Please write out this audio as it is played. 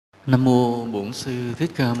Nam mô Bổn Sư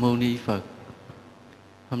Thích Ca Mâu Ni Phật.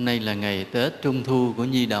 Hôm nay là ngày Tết Trung Thu của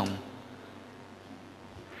Nhi Đồng.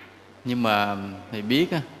 Nhưng mà thầy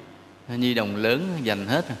biết á, Nhi Đồng lớn dành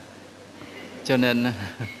hết rồi. Cho nên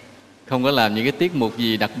không có làm những cái tiết mục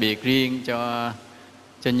gì đặc biệt riêng cho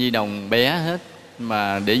Nhi Đồng bé hết,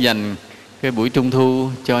 mà để dành cái buổi Trung Thu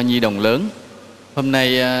cho Nhi Đồng lớn. Hôm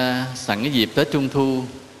nay sẵn cái dịp Tết Trung Thu,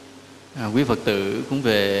 quý Phật tử cũng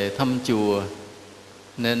về thăm chùa,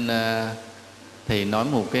 nên thầy nói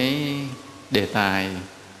một cái đề tài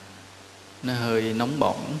nó hơi nóng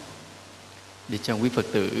bỏng để cho quý Phật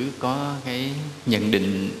tử có cái nhận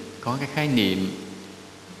định, có cái khái niệm,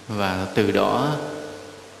 và từ đó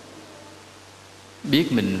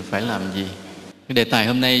biết mình phải làm gì. Cái đề tài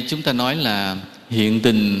hôm nay chúng ta nói là hiện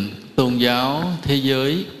tình tôn giáo thế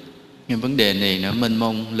giới. Cái vấn đề này nó mênh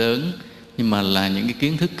mông lớn, nhưng mà là những cái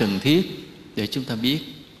kiến thức cần thiết để chúng ta biết.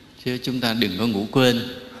 Chứ chúng ta đừng có ngủ quên.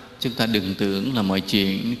 Chúng ta đừng tưởng là mọi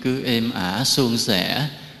chuyện cứ êm ả suôn sẻ,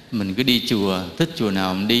 mình cứ đi chùa, thích chùa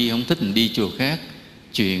nào mình đi, không thích mình đi chùa khác.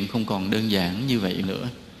 Chuyện không còn đơn giản như vậy nữa.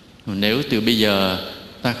 Nếu từ bây giờ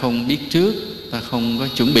ta không biết trước, ta không có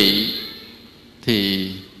chuẩn bị,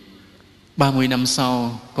 thì 30 năm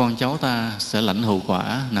sau con cháu ta sẽ lãnh hậu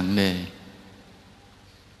quả nặng nề.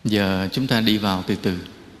 Giờ chúng ta đi vào từ từ.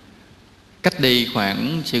 Cách đây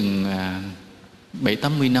khoảng chừng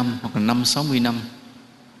 7-80 năm hoặc là 5-60 năm,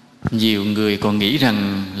 nhiều người còn nghĩ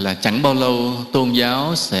rằng là chẳng bao lâu tôn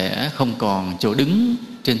giáo sẽ không còn chỗ đứng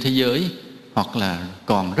trên thế giới, hoặc là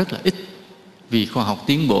còn rất là ít, vì khoa học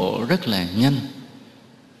tiến bộ rất là nhanh.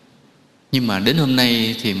 Nhưng mà đến hôm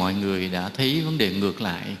nay thì mọi người đã thấy vấn đề ngược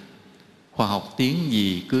lại. Khoa học tiến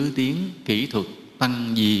gì cứ tiến, kỹ thuật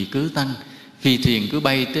tăng gì cứ tăng, phi thuyền cứ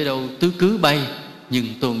bay tới đâu cứ bay, nhưng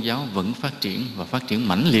tôn giáo vẫn phát triển, và phát triển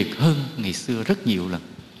mãnh liệt hơn ngày xưa rất nhiều lần.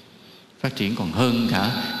 Phát triển còn hơn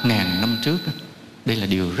cả ngàn năm trước. Đây là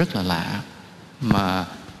điều rất là lạ. Mà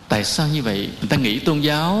tại sao như vậy? Người ta nghĩ tôn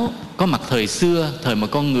giáo có mặt thời xưa, thời mà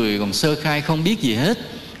con người còn sơ khai không biết gì hết,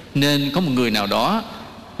 nên có một người nào đó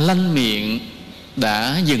lanh miệng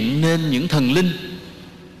đã dựng nên những thần linh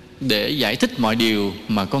để giải thích mọi điều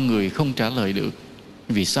mà con người không trả lời được.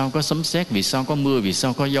 Vì sao có sấm sét, vì sao có mưa, vì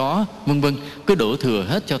sao có gió, vân vân, cứ đổ thừa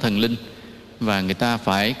hết cho thần linh. Và người ta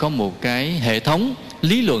phải có một cái hệ thống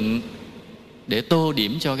lý luận để tô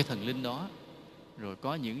điểm cho cái thần linh đó. Rồi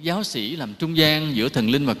có những giáo sĩ làm trung gian giữa thần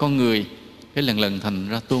linh và con người, cái lần lần thành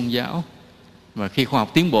ra tôn giáo. Và khi khoa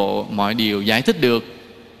học tiến bộ, mọi điều giải thích được,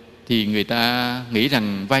 thì người ta nghĩ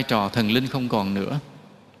rằng vai trò thần linh không còn nữa.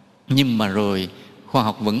 Nhưng mà rồi khoa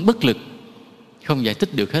học vẫn bất lực, không giải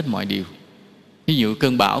thích được hết mọi điều. Ví dụ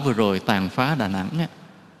cơn bão vừa rồi tàn phá Đà Nẵng,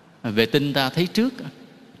 vệ tinh ta thấy trước.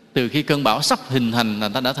 Từ khi cơn bão sắp hình thành là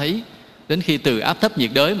ta đã thấy. Đến khi từ áp thấp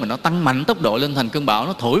nhiệt đới mà nó tăng mạnh tốc độ lên thành cơn bão,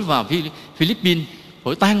 nó thổi vào Philippines,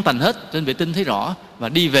 thổi tan tành hết, trên vệ tinh thấy rõ. Và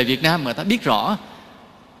đi về Việt Nam mà ta biết rõ.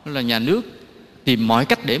 Đó là nhà nước tìm mọi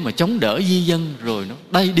cách để mà chống đỡ di dân, rồi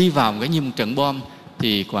nó đi vào cái như một trận bom.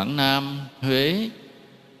 Thì Quảng Nam, Huế,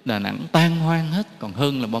 Đà Nẵng tan hoang hết, còn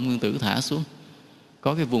hơn là bom nguyên tử thả xuống.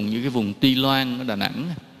 Có cái vùng như cái vùng Tuy Loan ở Đà Nẵng,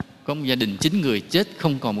 có một gia đình 9 người chết,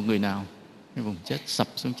 không còn một người nào. Cái vùng chết, sập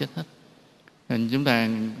xuống chết hết. Nên chúng ta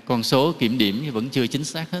con số kiểm điểm vẫn chưa chính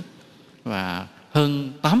xác hết. Và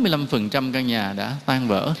hơn 85% căn nhà đã tan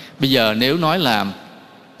vỡ. Bây giờ nếu nói là,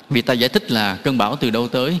 vì ta giải thích là cơn bão từ đâu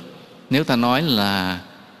tới, nếu ta nói là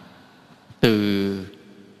từ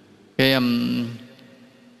cái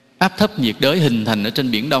áp thấp nhiệt đới hình thành ở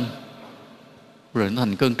trên Biển Đông, rồi nó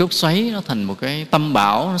thành cơn trút xoáy, nó thành một cái tâm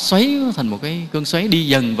bão, nó xoáy, nó thành một cái cơn xoáy đi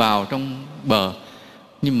dần vào trong bờ.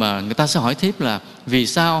 Nhưng mà người ta sẽ hỏi tiếp là vì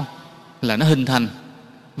sao là nó hình thành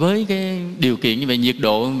với cái điều kiện như vậy, nhiệt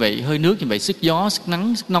độ như vậy, hơi nước như vậy, sức gió, sức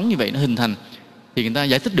nắng, sức nóng như vậy nó hình thành. Thì người ta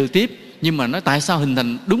giải thích được tiếp. Nhưng mà nói tại sao hình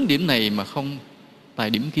thành đúng điểm này mà không tại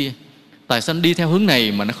điểm kia? Tại sao nó đi theo hướng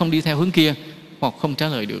này mà nó không đi theo hướng kia? Hoặc không trả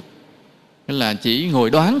lời được. Nên là chỉ ngồi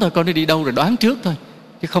đoán thôi, coi nó đi đâu rồi đoán trước thôi.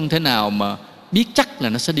 Chứ không thể nào mà biết chắc là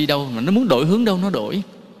nó sẽ đi đâu, mà nó muốn đổi hướng đâu nó đổi.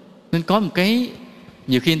 Nên có một cái,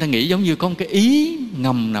 nhiều khi người ta nghĩ giống như có một cái ý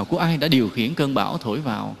ngầm nào của ai đã điều khiển cơn bão thổi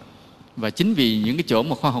vào. Và chính vì những cái chỗ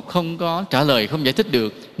mà khoa học không có trả lời, không giải thích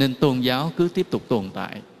được, nên tôn giáo cứ tiếp tục tồn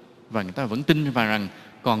tại. Và người ta vẫn tin vào rằng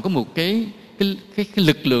còn có một cái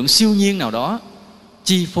lực lượng siêu nhiên nào đó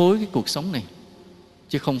chi phối cái cuộc sống này,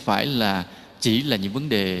 chứ không phải là chỉ là những vấn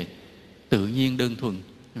đề tự nhiên đơn thuần.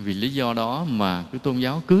 Vì lý do đó mà cái tôn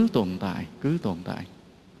giáo cứ tồn tại.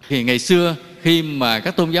 Thì ngày xưa khi mà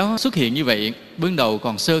các tôn giáo xuất hiện như vậy, bước đầu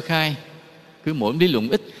còn sơ khai, cứ mỗi lý luận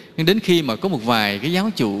ít. Nhưng đến khi mà có một vài cái giáo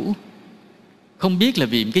chủ không biết là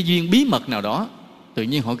vì một cái duyên bí mật nào đó, tự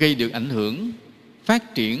nhiên họ gây được ảnh hưởng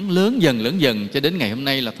phát triển lớn dần cho đến ngày hôm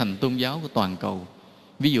nay là thành tôn giáo của toàn cầu.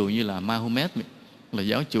 Ví dụ như là Mahomet là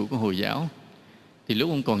giáo chủ của Hồi giáo, thì lúc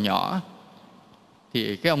ông còn nhỏ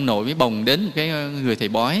thì cái ông nội mới bồng đến cái người thầy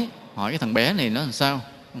bói, hỏi cái thằng bé này nó làm sao.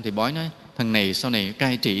 Ông thầy bói nói thằng này sau này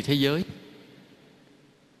cai trị thế giới.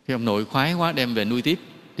 Cái ông nội khoái quá đem về nuôi tiếp.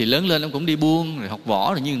 Thì lớn lên ông cũng đi buôn rồi học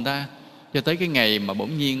võ rồi như người ta, cho tới cái ngày mà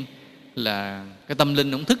bỗng nhiên là cái tâm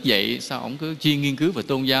linh ông thức dậy, sao ông cứ chuyên nghiên cứu về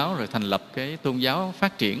tôn giáo rồi thành lập cái tôn giáo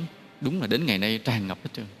phát triển. Đúng là đến ngày nay tràn ngập hết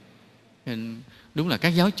trơn. Nên đúng là các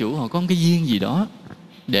giáo chủ họ có một cái duyên gì đó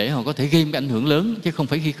để họ có thể gây một cái ảnh hưởng lớn, chứ không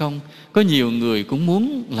phải khi không. Có nhiều người cũng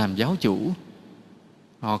muốn làm giáo chủ,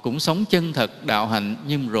 họ cũng sống chân thật đạo hạnh,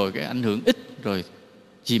 nhưng rồi cái ảnh hưởng ít rồi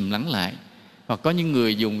chìm lắng lại. Hoặc có những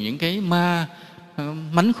người dùng những cái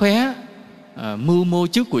mánh khóe, mưu mô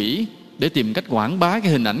trước quỷ để tìm cách quảng bá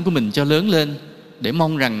cái hình ảnh của mình cho lớn lên, để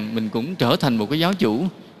mong rằng mình cũng trở thành một cái giáo chủ,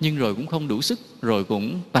 nhưng rồi cũng không đủ sức, rồi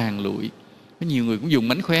cũng tàn lụi. Có nhiều người cũng dùng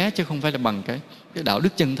mánh khóe chứ không phải là bằng cái đạo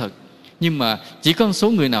đức chân thật. Nhưng mà chỉ có một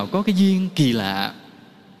số người nào có cái duyên kỳ lạ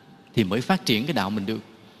thì mới phát triển cái đạo mình được.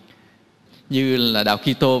 Như là đạo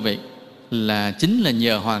Kitô vậy, là chính là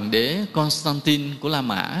nhờ hoàng đế Constantine của La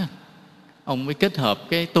Mã, ông mới kết hợp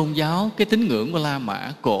cái tôn giáo, cái tín ngưỡng của La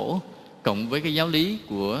Mã cổ cộng với cái giáo lý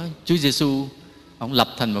của Chúa Giêsu, ông lập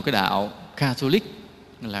thành một cái đạo Catholic,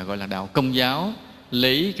 là gọi là đạo Công giáo,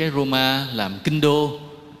 lấy cái Roma làm kinh đô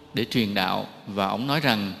để truyền đạo. Và ông nói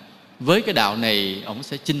rằng với cái đạo này ông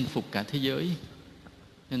sẽ chinh phục cả thế giới.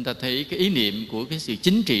 Nên ta thấy cái ý niệm của cái sự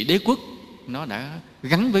chính trị đế quốc nó đã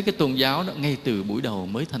gắn với cái tôn giáo đó ngay từ buổi đầu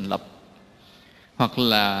mới thành lập. Hoặc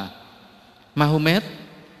là Mahomet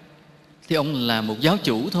thì ông là một giáo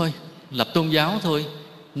chủ thôi, lập tôn giáo thôi,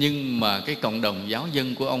 nhưng mà cái cộng đồng giáo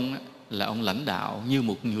dân của ông là ông lãnh đạo như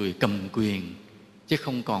một người cầm quyền, chứ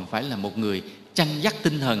không còn phải là một người chăn dắt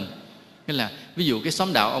tinh thần. Nghĩa là ví dụ cái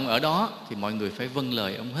xóm đạo ông ở đó thì mọi người phải vâng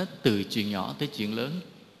lời ông hết, từ chuyện nhỏ tới chuyện lớn.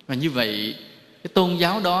 Và như vậy cái tôn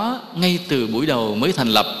giáo đó ngay từ buổi đầu mới thành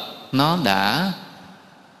lập, nó đã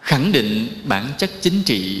khẳng định bản chất chính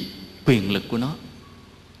trị, quyền lực của nó.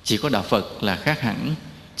 Chỉ có đạo Phật là khác hẳn.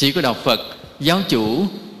 Chỉ có đạo Phật, giáo chủ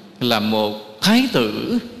là một thái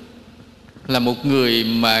tử, là một người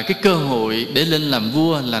mà cái cơ hội để lên làm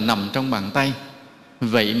vua là nằm trong bàn tay.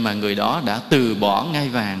 Vậy mà người đó đã từ bỏ ngai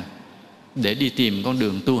vàng để đi tìm con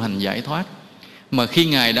đường tu hành giải thoát. Mà khi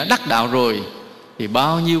Ngài đã đắc đạo rồi thì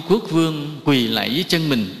bao nhiêu quốc vương quỳ lạy dưới chân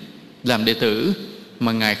mình làm đệ tử,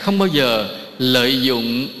 mà Ngài không bao giờ lợi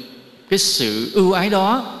dụng cái sự ưu ái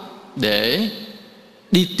đó để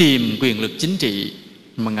đi tìm quyền lực chính trị,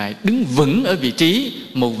 mà Ngài đứng vững ở vị trí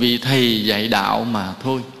một vị thầy dạy đạo mà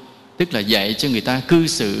thôi. Tức là dạy cho người ta cư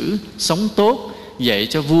xử sống tốt, dạy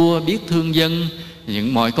cho vua biết thương dân,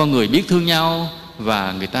 mọi con người biết thương nhau,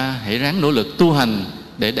 và người ta hãy ráng nỗ lực tu hành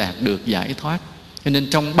để đạt được giải thoát. Cho nên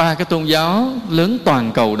trong ba cái tôn giáo lớn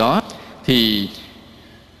toàn cầu đó thì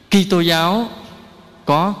Kitô giáo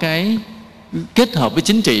có cái kết hợp với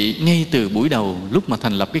chính trị ngay từ buổi đầu lúc mà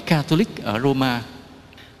thành lập cái Catholic ở Roma.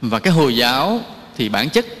 Và cái Hồi giáo thì bản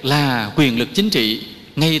chất là quyền lực chính trị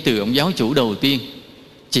ngay từ ông giáo chủ đầu tiên.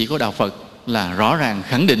 Chỉ có đạo Phật là rõ ràng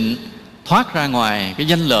khẳng định thoát ra ngoài cái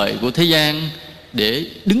danh lợi của thế gian để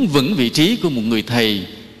đứng vững vị trí của một người thầy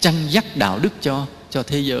chăn dắt đạo đức cho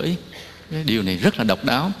thế giới. Cái điều này rất là độc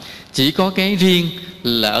đáo. Chỉ có cái riêng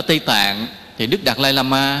là ở Tây Tạng thì Đức Đạt Lai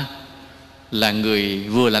Lama là người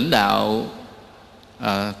vừa lãnh đạo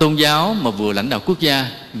tôn giáo mà vừa lãnh đạo quốc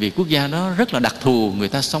gia. Vì quốc gia đó rất là đặc thù, người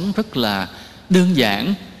ta sống rất là đơn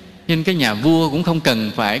giản, nên cái nhà vua cũng không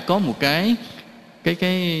cần phải có một cái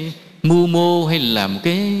mưu mô hay là một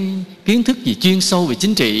cái kiến thức gì chuyên sâu về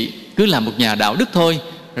chính trị, cứ làm một nhà đạo đức thôi.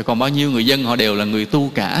 Rồi còn bao nhiêu người dân họ đều là người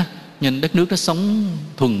tu cả, nên đất nước nó sống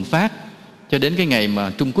thuần phát cho đến cái ngày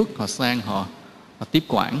mà Trung Quốc họ sang họ tiếp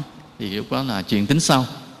quản, thì lúc đó là chuyện tính sau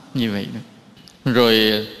như vậy.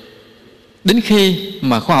 Rồi đến khi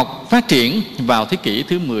mà khoa học phát triển vào thế kỷ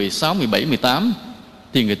thứ 16, 17, 18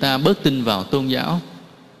 thì người ta bớt tin vào tôn giáo.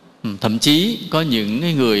 Thậm chí có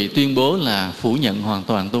những người tuyên bố là phủ nhận hoàn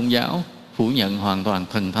toàn tôn giáo, phủ nhận hoàn toàn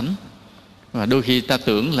thần thánh. Và đôi khi ta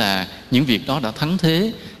tưởng là những việc đó đã thắng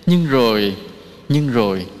thế, nhưng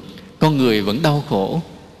rồi con người vẫn đau khổ,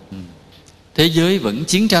 thế giới vẫn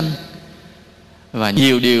chiến tranh, và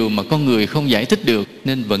nhiều điều mà con người không giải thích được,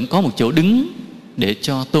 nên vẫn có một chỗ đứng để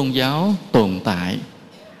cho tôn giáo tồn tại.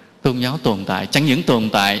 Tôn giáo tồn tại, chẳng những tồn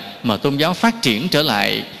tại mà tôn giáo phát triển trở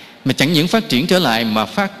lại, mà chẳng những phát triển trở lại mà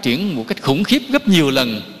phát triển một cách khủng khiếp gấp nhiều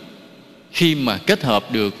lần khi mà kết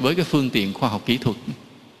hợp được với cái phương tiện khoa học kỹ thuật.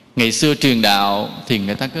 Ngày xưa truyền đạo thì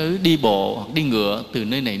người ta cứ đi bộ hoặc đi ngựa từ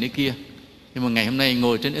nơi này nơi kia, Nhưng mà ngày hôm nay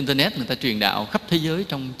ngồi trên Internet, người ta truyền đạo khắp thế giới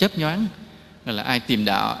trong chớp nhoáng. Gọi là ai tìm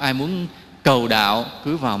đạo, ai muốn cầu đạo,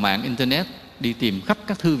 cứ vào mạng Internet, đi tìm khắp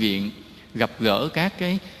các thư viện, gặp gỡ các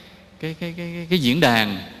cái diễn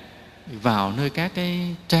đàn, vào nơi các cái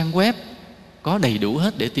trang web có đầy đủ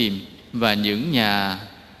hết để tìm. Và những nhà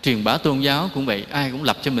truyền bá tôn giáo cũng vậy, ai cũng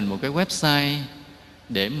lập cho mình một cái website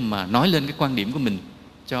để mà nói lên cái quan điểm của mình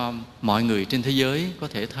cho mọi người trên thế giới có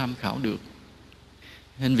thể tham khảo được.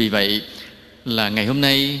 Nên vì vậy là ngày hôm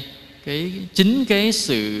nay chính cái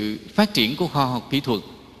sự phát triển của khoa học kỹ thuật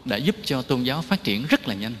đã giúp cho tôn giáo phát triển rất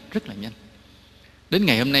là nhanh, rất là nhanh. Đến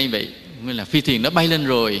ngày hôm nay vậy, nghĩa là phi thuyền đã bay lên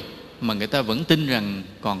rồi mà người ta vẫn tin rằng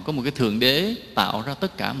còn có một cái Thượng Đế tạo ra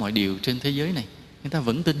tất cả mọi điều trên thế giới này. Người ta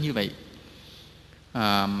vẫn tin như vậy.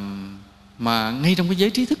 Mà ngay trong cái giới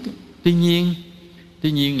trí thức, tuy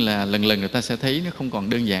nhiên là lần lần người ta sẽ thấy nó không còn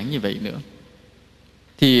đơn giản như vậy nữa.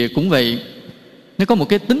 Thì cũng vậy, nó có một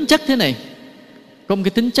cái tính chất thế này, có một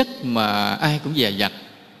cái tính chất mà ai cũng dè dặt,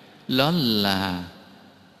 đó là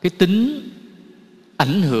cái tính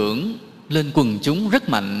ảnh hưởng lên quần chúng rất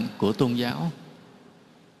mạnh của tôn giáo.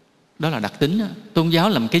 Đó là đặc tính đó. Tôn giáo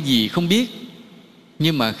làm cái gì không biết,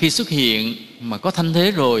 nhưng mà khi xuất hiện mà có thanh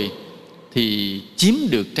thế rồi thì chiếm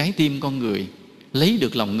được trái tim con người, lấy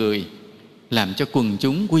được lòng người, làm cho quần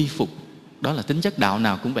chúng quy phục. Đó là tính chất đạo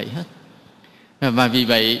nào cũng vậy hết. Và vì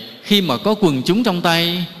vậy khi mà có quần chúng trong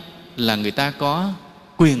tay là người ta có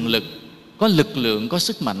quyền lực, có lực lượng, có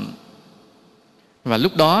sức mạnh. Và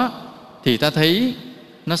lúc đó thì ta thấy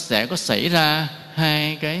nó sẽ có xảy ra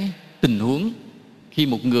hai cái tình huống. Khi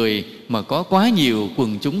một người mà có quá nhiều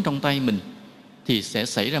quần chúng trong tay mình thì sẽ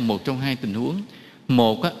xảy ra một trong hai tình huống.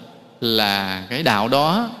 Một là cái đạo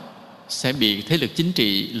đó sẽ bị thế lực chính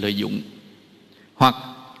trị lợi dụng, hoặc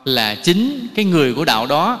là chính cái người của đạo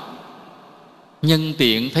đó nhân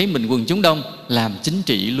tiện thấy mình quần chúng đông làm chính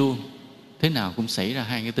trị luôn. Thế nào cũng xảy ra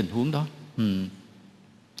hai cái tình huống đó.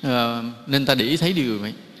 Nên ta để ý thấy điều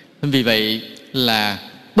vậy. Vì vậy là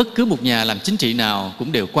bất cứ một nhà làm chính trị nào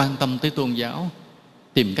cũng đều quan tâm tới tôn giáo,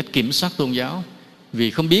 tìm cách kiểm soát tôn giáo.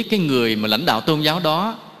 Vì không biết cái người mà lãnh đạo tôn giáo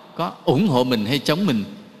đó có ủng hộ mình hay chống mình.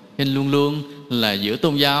 Nên luôn luôn là giữa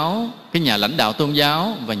tôn giáo, cái nhà lãnh đạo tôn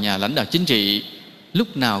giáo và nhà lãnh đạo chính trị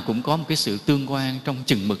lúc nào cũng có một cái sự tương quan trong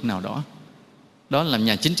chừng mực nào đó. Đó là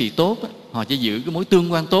nhà chính trị tốt, họ chỉ giữ cái mối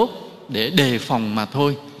tương quan tốt để đề phòng mà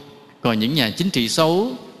thôi. Còn những nhà chính trị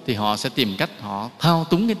xấu thì họ sẽ tìm cách họ thao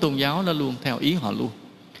túng cái tôn giáo đó luôn, theo ý họ luôn.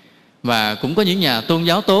 Và cũng có những nhà tôn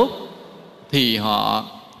giáo tốt thì họ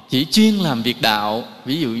chỉ chuyên làm việc đạo,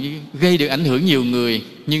 ví dụ như gây được ảnh hưởng nhiều người,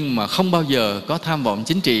 nhưng mà không bao giờ có tham vọng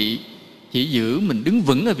chính trị, chỉ giữ mình đứng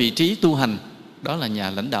vững ở vị trí tu hành. Đó là nhà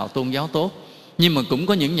lãnh đạo tôn giáo tốt. Nhưng mà cũng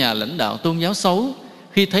có những nhà lãnh đạo tôn giáo xấu,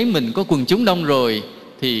 khi thấy mình có quần chúng đông rồi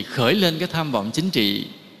thì khởi lên cái tham vọng chính trị,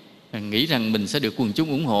 nghĩ rằng mình sẽ được quần chúng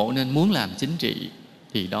ủng hộ nên muốn làm chính trị.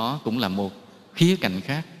 Thì đó cũng là một khía cạnh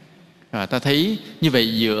khác. Ta thấy như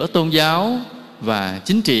vậy giữa tôn giáo và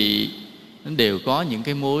chính trị nó đều có những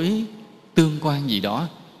cái mối tương quan gì đó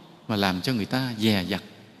mà làm cho người ta dè dặt,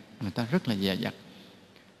 người ta rất là dè dặt.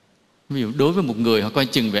 Ví dụ đối với một người họ coi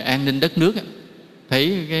chừng về an ninh đất nước,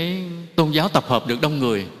 thấy cái tôn giáo tập hợp được đông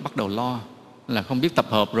người, bắt đầu lo là không biết tập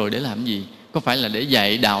hợp rồi để làm gì, có phải là để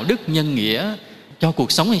dạy đạo đức nhân nghĩa cho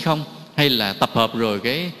cuộc sống hay không, hay là tập hợp rồi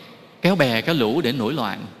cái kéo bè kéo lũ để nổi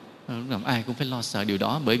loạn. Ai cũng phải lo sợ điều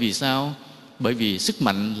đó. Bởi vì sao? Bởi vì sức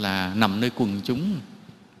mạnh là nằm nơi quần chúng.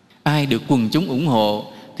 Ai được quần chúng ủng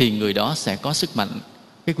hộ thì người đó sẽ có sức mạnh.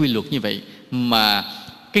 Cái quy luật như vậy. Mà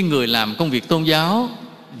cái người làm công việc tôn giáo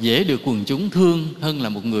dễ được quần chúng thương hơn là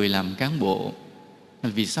một người làm cán bộ.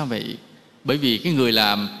 Vì sao vậy? Bởi vì cái người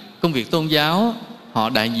làm công việc tôn giáo họ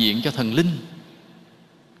đại diện cho thần linh,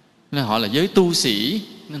 nên họ là giới tu sĩ,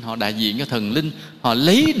 nên họ đại diện cho thần linh. Họ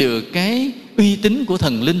lấy được cái uy tín của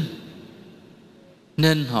thần linh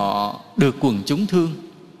nên họ được quần chúng thương.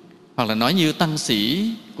 Hoặc là nói như tăng sĩ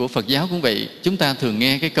của Phật giáo cũng vậy. Chúng ta thường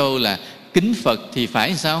nghe cái câu là kính Phật thì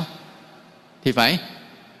phải sao? Thì phải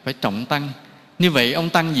trọng tăng. Như vậy ông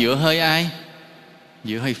tăng dựa hơi ai?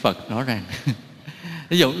 Dựa hơi Phật rõ ràng.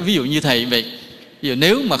 Ví dụ như thầy vậy, ví dụ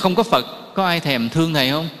nếu mà không có Phật, có ai thèm thương thầy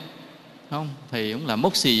không? Không, thầy không làm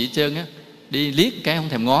mốc xì gì hết trơn á, đi liếc cái không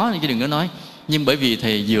thèm ngó chứ đừng có nói. Nhưng bởi vì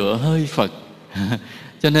thầy dựa hơi Phật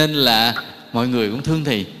cho nên là mọi người cũng thương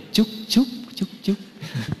thầy chút.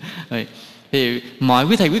 Thì mọi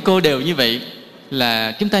quý thầy quý cô đều như vậy,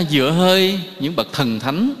 là chúng ta dựa hơi những bậc thần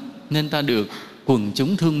thánh nên ta được quần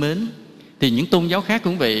chúng thương mến. Thì những tôn giáo khác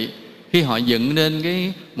cũng vậy, khi họ dựng nên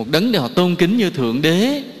một đấng để họ tôn kính như Thượng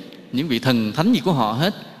Đế, những vị thần thánh gì của họ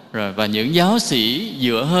hết rồi, và những giáo sĩ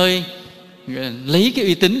dựa hơi lấy cái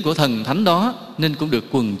uy tín của thần thánh đó nên cũng được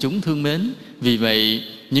quần chúng thương mến. Vì vậy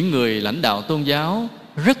những người lãnh đạo tôn giáo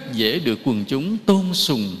rất dễ được quần chúng tôn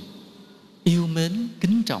sùng, yêu mến,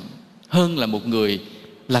 kính trọng hơn là một người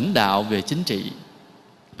lãnh đạo về chính trị.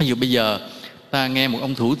 Ví dụ bây giờ ta nghe một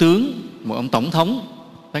ông thủ tướng, một ông tổng thống,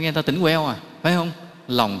 ta nghe ta tỉnh queo phải không?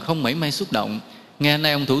 Lòng không mảy may xúc động. Nghe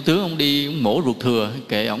nay ông thủ tướng ông đi ông mổ ruột thừa,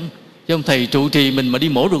 kệ ổng. Chứ ông thầy trụ trì mình mà đi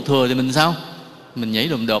mổ ruột thừa thì mình sao? Mình nhảy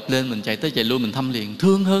đồm đột lên, mình chạy tới chạy lui, mình thăm liền,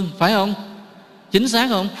 thương hơn, phải không? Chính xác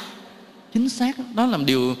không? Chính xác, đó là một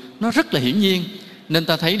điều nó rất là hiển nhiên. Nên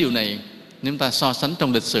ta thấy điều này, nếu ta so sánh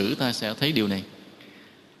trong lịch sử ta sẽ thấy điều này,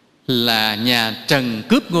 là nhà Trần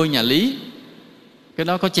cướp ngôi nhà Lý. Cái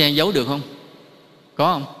đó có che giấu được không?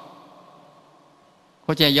 Có không?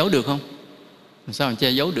 Có che giấu được không? Sao mà che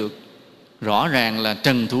giấu được? Rõ ràng là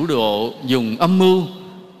Trần Thủ Độ dùng âm mưu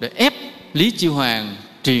để ép Lý Chiêu Hoàng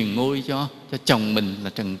truyền ngôi cho chồng mình là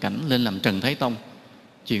Trần Cảnh lên làm Trần Thái Tông.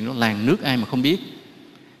 Chuyện đó làng nước ai mà không biết.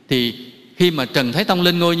 Thì khi mà Trần Thái Tông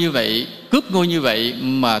lên ngôi như vậy, cướp ngôi như vậy,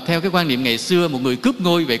 mà theo cái quan niệm ngày xưa một người cướp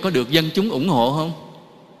ngôi vậy có được dân chúng ủng hộ không?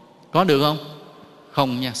 Có được không?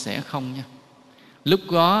 Không nha, sẽ không nha. Lúc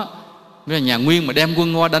đó nhà Nguyên mà đem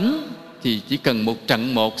quân qua đánh thì chỉ cần một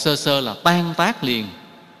trận một sơ sơ là tan tác liền.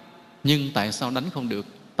 Nhưng tại sao đánh không được?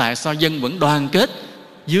 Tại sao dân vẫn đoàn kết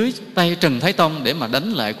dưới tay Trần Thái Tông để mà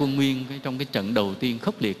đánh lại quân Nguyên trong cái trận đầu tiên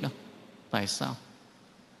khốc liệt đó? Tại sao?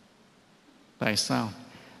 Tại sao?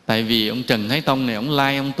 Tại vì ông Trần Thái Tông này, ông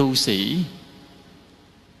lai ông tu sĩ.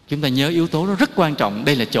 Chúng ta nhớ yếu tố đó rất quan trọng.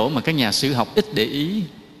 Đây là chỗ mà các nhà sử học ít để ý.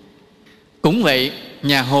 Cũng vậy,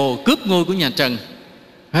 nhà Hồ cướp ngôi của nhà Trần,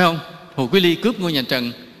 phải không? Hồ Quý Ly cướp ngôi nhà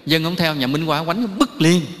Trần, dân không theo, nhà Minh Hoa quánh bức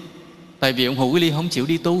liền. Tại vì ông Hồ Quý Ly không chịu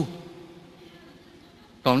đi tu.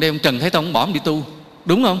 Còn đây ông Trần Thái Tông bỏ ông đi tu,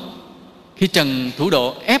 đúng không? Khi Trần Thủ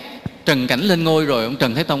Độ ép Trần Cảnh lên ngôi rồi, ông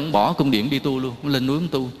Trần Thái Tông bỏ cung điện đi tu luôn, ông lên núi ông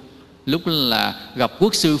tu. Lúc là gặp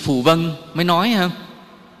quốc sư Phù Vân mới nói ha,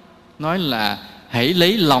 nói là hãy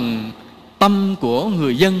lấy lòng tâm của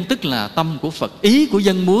người dân, tức là tâm của Phật, ý của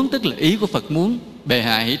dân muốn, tức là ý của Phật muốn. Bệ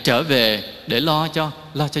hạ hãy trở về để lo cho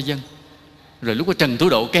dân. Rồi lúc đó Trần Thủ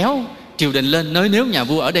Độ kéo triều đình lên, nói nếu nhà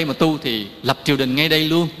vua ở đây mà tu thì lập triều đình ngay đây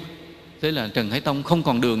luôn. Thế là Trần Thái Tông không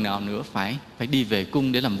còn đường nào nữa, phải đi về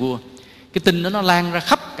cung để làm vua. Cái tin đó nó lan ra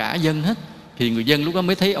khắp cả dân hết. Thì người dân lúc đó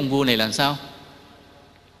mới thấy ông vua này là sao?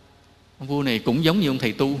 Ông vua này cũng giống như ông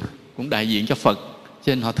thầy tu, cũng đại diện cho Phật,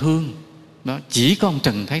 cho nên họ thương. Đó, chỉ có ông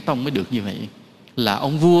Trần Thái Tông mới được như vậy, là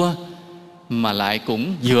ông vua mà lại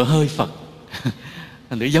cũng dựa hơi Phật.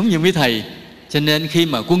 Để giống như mấy thầy. Cho nên khi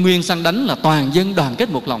mà quân Nguyên sang đánh là toàn dân đoàn kết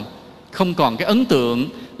một lòng, không còn cái ấn tượng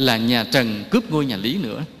là nhà Trần cướp ngôi nhà Lý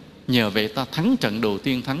nữa. Nhờ vậy ta thắng trận đầu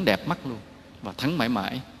tiên, thắng đẹp mắt luôn, và thắng mãi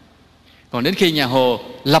mãi. Còn đến khi nhà Hồ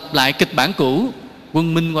lập lại kịch bản cũ,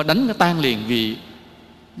 quân Minh qua đánh nó tan liền. Vì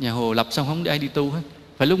nhà Hồ lập xong không ai đi tu hết,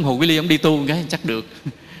 phải lúc Hồ Quý Ly ông đi tu cái chắc được.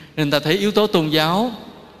 Nên ta thấy yếu tố tôn giáo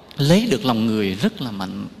lấy được lòng người rất là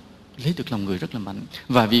mạnh, lấy được lòng người rất là mạnh.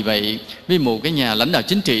 Và vì vậy với một cái nhà lãnh đạo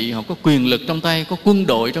chính trị, họ có quyền lực trong tay, có quân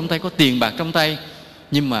đội trong tay, có tiền bạc trong tay,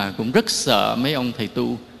 nhưng mà cũng rất sợ mấy ông thầy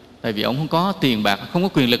tu. Tại vì ông không có tiền bạc, không có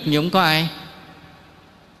quyền lực, nhưng ông có ai?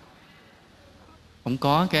 Ông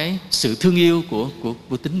có cái sự thương yêu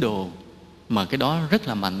của tín đồ, mà cái đó rất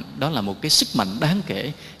là mạnh. Đó là một cái sức mạnh đáng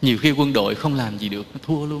kể. Nhiều khi quân đội không làm gì được, nó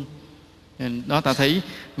thua luôn. Nên đó ta thấy.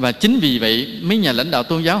 Và chính vì vậy mấy nhà lãnh đạo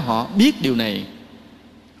tôn giáo họ biết điều này.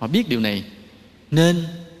 Họ biết điều này. Nên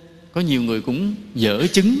có nhiều người cũng dở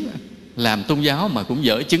chứng làm tôn giáo, mà cũng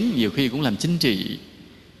dở chứng nhiều khi cũng làm chính trị.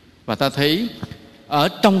 Và ta thấy ở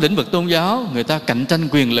trong lĩnh vực tôn giáo, người ta cạnh tranh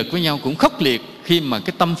quyền lực với nhau cũng khốc liệt khi mà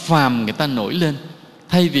cái tâm phàm người ta nổi lên.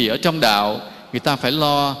 Thay vì ở trong đạo người ta phải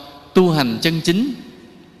lo tu hành chân chính,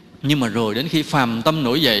 nhưng mà rồi đến khi phàm tâm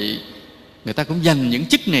nổi dậy, người ta cũng giành những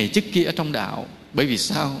chức này chức kia ở trong đạo. Bởi vì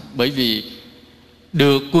sao? Bởi vì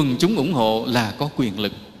được quần chúng ủng hộ là có quyền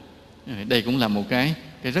lực. Đây cũng là một cái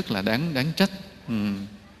rất là đáng trách.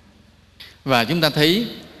 Và chúng ta thấy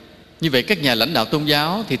như vậy, các nhà lãnh đạo tôn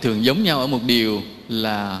giáo thì thường giống nhau ở một điều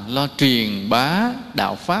là lo truyền bá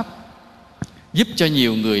đạo Pháp, giúp cho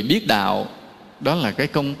nhiều người biết đạo. Đó là cái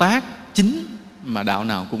công tác chính mà đạo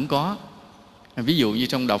nào cũng có. Ví dụ như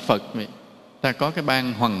trong đạo Phật, ta có cái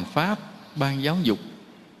ban hoằng pháp, ban giáo dục,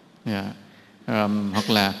 hoặc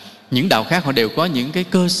là những đạo khác họ đều có những cái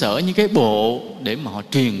cơ sở, những cái bộ để mà họ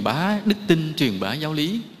truyền bá đức tin, truyền bá giáo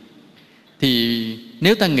lý. Thì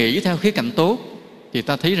nếu ta nghĩ theo khía cạnh tốt thì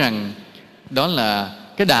ta thấy rằng đó là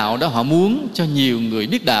cái đạo đó họ muốn cho nhiều người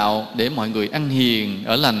biết đạo, để mọi người ăn hiền,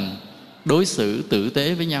 ở lành, đối xử tử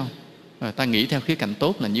tế với nhau. Ta nghĩ theo khía cạnh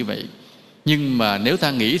tốt là như vậy. Nhưng mà nếu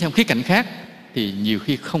ta nghĩ theo khía cạnh khác, thì nhiều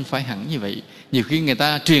khi không phải hẳn như vậy. Nhiều khi người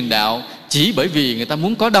ta truyền đạo chỉ bởi vì người ta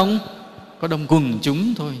muốn có đông quần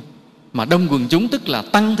chúng thôi. Mà đông quần chúng tức là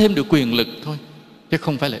tăng thêm được quyền lực thôi, chứ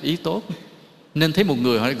không phải là ý tốt. Nên thấy một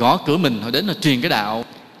người họ gõ cửa mình, họ đến là truyền cái đạo,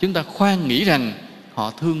 chúng ta khoan nghĩ rằng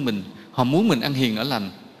họ thương mình, họ muốn mình ăn hiền ở lành.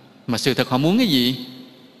 Mà sự thật họ muốn cái gì?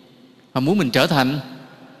 Họ muốn mình trở thành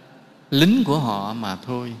lính của họ mà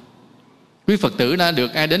thôi. Quý Phật tử đã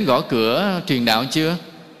được ai đến gõ cửa truyền đạo chưa?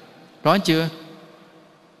 Có chưa?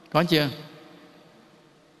 Có chưa?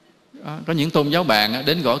 Có những tôn giáo bạn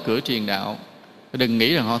đến gõ cửa truyền đạo. Đừng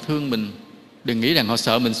nghĩ rằng họ thương mình, đừng nghĩ rằng họ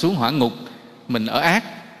sợ mình xuống hỏa ngục, mình ở ác.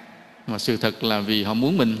 Mà sự thật là vì họ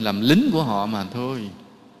muốn mình làm lính của họ mà thôi.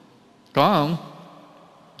 Có không?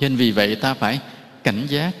 Cho nên vì vậy ta phải cảnh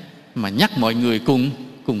giác, mà nhắc mọi người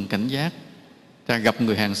cùng cảnh giác. Ta gặp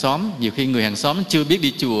người hàng xóm, nhiều khi người hàng xóm chưa biết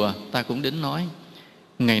đi chùa, ta cũng đến nói.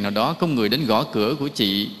 Ngày nào đó có người đến gõ cửa của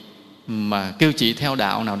chị mà kêu chị theo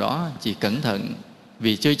đạo nào đó, chị cẩn thận,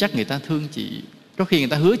 vì chưa chắc người ta thương chị. Có khi người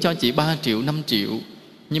ta hứa cho chị 3 triệu, 5 triệu,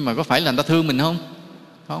 nhưng mà có phải là người ta thương mình không?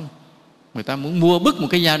 Không. Người ta muốn mua bức một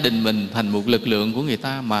cái gia đình mình thành một lực lượng của người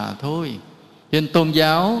ta mà thôi. Cho nên tôn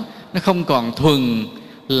giáo nó không còn thuần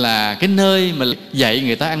là cái nơi mà dạy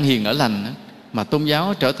người ta ăn hiền ở lành nữa, mà tôn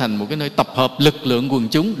giáo trở thành một cái nơi tập hợp lực lượng quần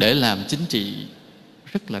chúng để làm chính trị.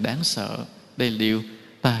 Rất là đáng sợ. Đây là điều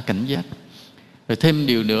ta cảnh giác. Rồi thêm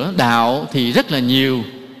điều nữa, đạo thì rất là nhiều.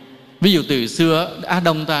 Ví dụ từ xưa Á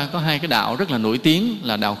Đông ta có 2 cái đạo rất là nổi tiếng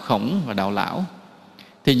là đạo Khổng và đạo Lão.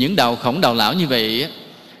 Thì những đạo Khổng, đạo Lão như vậy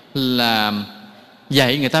là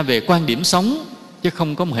dạy người ta về quan điểm sống, chứ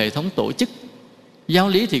không có một hệ thống tổ chức. Giáo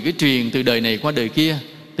lý thì cứ truyền từ đời này qua đời kia,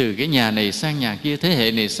 từ cái nhà này sang nhà kia, thế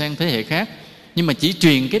hệ này sang thế hệ khác, nhưng mà chỉ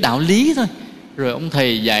truyền cái đạo lý thôi. Rồi ông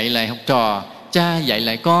thầy dạy lại học trò, cha dạy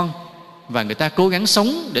lại con, và người ta cố gắng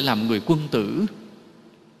sống để làm người quân tử,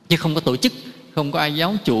 chứ không có tổ chức, không có ai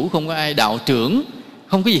giáo chủ, không có ai đạo trưởng,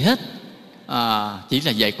 không có gì hết. Chỉ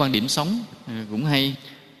là dạy quan điểm sống, cũng hay.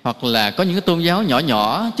 Hoặc là có những cái tôn giáo nhỏ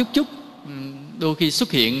nhỏ chút, đôi khi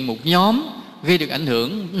xuất hiện một nhóm gây được ảnh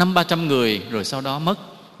hưởng 500-300 người rồi sau đó mất,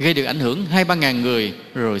 gây được ảnh hưởng 2-3 ngàn người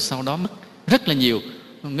rồi sau đó mất. Rất là nhiều,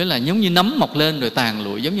 nghĩa là giống như nấm mọc lên rồi tàn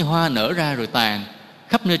lụi, giống như hoa nở ra rồi tàn.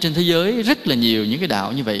 Khắp nơi trên thế giới rất là nhiều những cái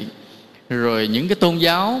đạo như vậy. Rồi những cái tôn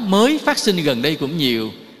giáo mới phát sinh gần đây cũng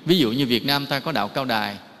nhiều. Ví dụ như Việt Nam ta có đạo Cao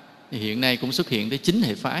Đài, thì hiện nay cũng xuất hiện tới 9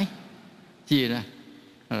 hệ phái chia ra.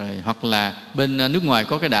 Rồi, hoặc là bên nước ngoài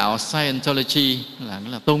có cái đạo Scientology,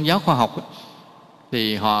 là tôn giáo khoa học.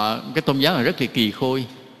 Thì cái tôn giáo này rất là kỳ khôi,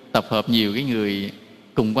 tập hợp nhiều cái người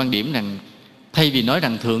cùng quan điểm rằng thay vì nói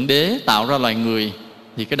rằng Thượng Đế tạo ra loài người,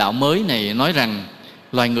 thì cái đạo mới này nói rằng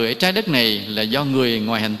loài người ở trái đất này là do người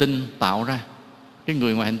ngoài hành tinh tạo ra. Cái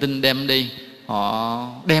người ngoài hành tinh đem đi, họ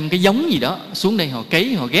đem cái giống gì đó xuống đây, họ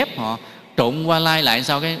cấy, họ ghép, họ trộn qua lai lại,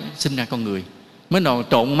 sao cái sinh ra con người. Mới đầu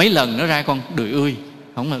trộn mấy lần nó ra con đười ươi,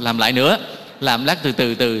 không làm lại nữa, làm lát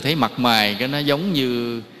từ thấy mặt mày cái nó giống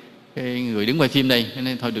như cái người đứng quay phim đây,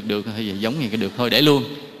 nên thôi được thôi, giống như cái được thôi để luôn.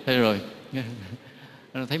 Thế rồi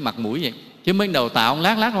nó thấy mặt mũi vậy. Chứ mới đầu tạo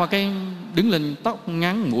lát qua cái đứng lên tóc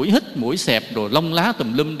ngắn, mũi hít, mũi xẹp, rồi lông lá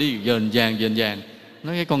tùm lum đi dền dàng.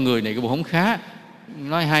 Nói cái con người này cái bộ không khá,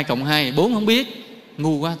 nói 2 + 2 4 không biết,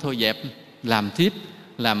 ngu quá thôi dẹp, làm tiếp,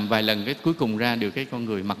 làm vài lần cái cuối cùng ra được cái con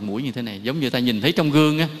người mặt mũi như thế này, giống như ta nhìn thấy trong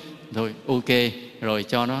gương á, thôi ok rồi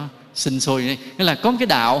cho nó sinh sôi. Nghĩa là có cái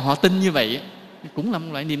đạo họ tin như vậy, cũng là một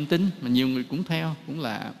loại niềm tin mà nhiều người cũng theo, cũng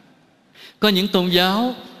lạ. Có những tôn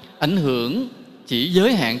giáo ảnh hưởng chỉ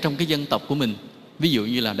giới hạn trong cái dân tộc của mình. Ví dụ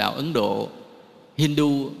như là đạo Ấn Độ,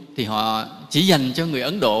 Hindu thì họ chỉ dành cho người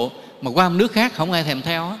Ấn Độ, mà qua một nước khác không ai thèm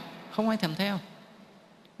theo, không ai thèm theo.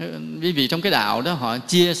 Vì trong cái đạo đó họ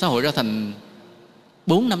chia xã hội ra thành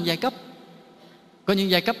 4-5 giai cấp. Có những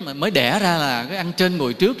giai cấp mà mới đẻ ra là cái ăn trên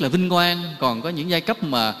ngồi trước là vinh quang, còn có những giai cấp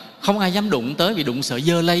mà không ai dám đụng tới vì đụng sợ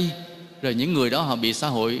dơ lây. Rồi những người đó họ bị xã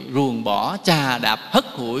hội ruồng bỏ, chà đạp, hất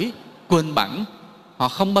hủi, quên bẵng. Họ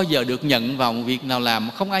không bao giờ được nhận vào một việc nào làm,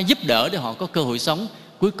 không ai giúp đỡ để họ có cơ hội sống.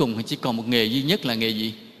 Cuối cùng họ chỉ còn một nghề duy nhất là nghề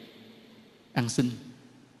gì? Ăn xin.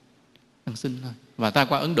 Ăn xin thôi. Và ta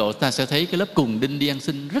qua Ấn Độ ta sẽ thấy cái lớp cùng đinh đi ăn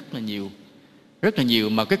xin rất là nhiều. Rất là nhiều,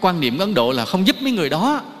 mà cái quan niệm của Ấn Độ là không giúp mấy người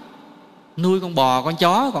đó. Nuôi con bò, con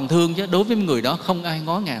chó còn thương, chứ đối với mấy người đó không ai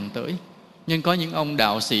ngó ngàng tới. Nhưng có những ông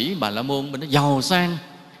đạo sĩ Bà La Môn bên đó giàu sang,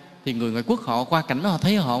 thì người ngoại quốc họ qua cảnh đó họ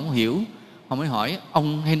thấy họ không hiểu. Họ mới hỏi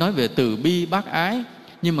ông hay nói về từ bi bác ái,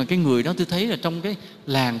 nhưng mà cái người đó tôi thấy là trong cái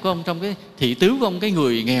làng của ông, trong cái thị tứ của ông, cái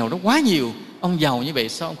người nghèo đó quá nhiều. Ông giàu như vậy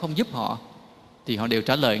sao ông không giúp họ? Thì họ đều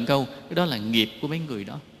trả lời một câu, cái đó là nghiệp của mấy người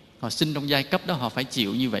đó. Họ sinh trong giai cấp đó, họ phải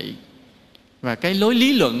chịu như vậy. Và cái lối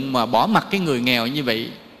lý luận mà bỏ mặt cái người nghèo như vậy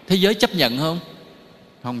thế giới chấp nhận không?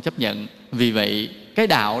 Không chấp nhận. Vì vậy cái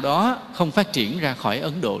đạo đó không phát triển ra khỏi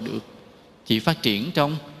Ấn Độ được, chỉ phát triển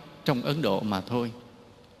trong Ấn Độ mà thôi.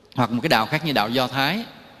 Hoặc một cái đạo khác như đạo Do Thái.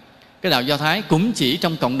 Cái đạo Do Thái cũng chỉ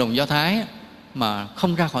trong cộng đồng Do Thái mà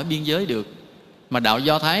không ra khỏi biên giới được. Mà đạo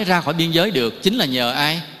Do Thái ra khỏi biên giới được chính là nhờ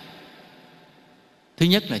ai? Thứ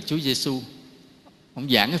nhất là Chúa Giêsu. Ông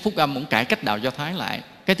giảng cái phúc âm, ông cải cách đạo Do Thái lại.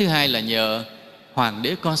 Cái thứ hai là nhờ Hoàng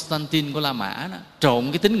đế Constantine của La Mã đó,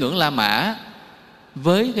 trộn cái tín ngưỡng La Mã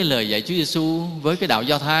với cái lời dạy Chúa Giêsu, với cái đạo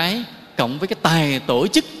Do Thái, cộng với cái tài tổ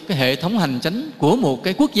chức, cái hệ thống hành chánh của một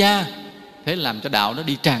cái quốc gia, thế làm cho đạo nó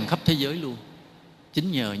đi tràn khắp thế giới luôn.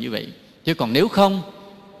 Chính nhờ như vậy. Chứ còn nếu không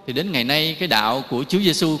thì đến ngày nay cái đạo của Chúa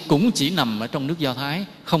Giêsu cũng chỉ nằm ở trong nước Do Thái,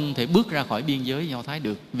 không thể bước ra khỏi biên giới Do Thái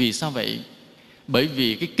được. Vì sao vậy? Bởi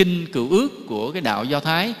vì cái kinh Cựu Ước của cái đạo Do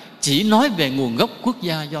Thái chỉ nói về nguồn gốc quốc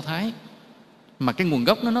gia Do Thái, mà cái nguồn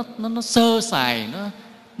gốc nó sơ sài,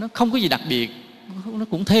 nó không có gì đặc biệt, nó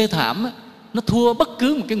cũng thê thảm, nó thua bất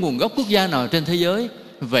cứ một cái nguồn gốc quốc gia nào trên thế giới.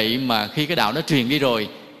 Vậy mà khi cái đạo nó truyền đi rồi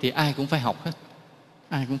thì ai cũng phải học hết,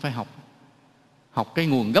 ai cũng phải học cái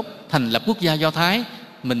nguồn gốc thành lập quốc gia Do Thái.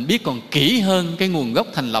 Mình biết còn kỹ hơn cái nguồn gốc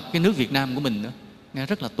thành lập cái nước Việt Nam của mình nữa. Nghe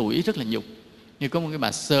rất là tủi, rất là nhục. Như có một cái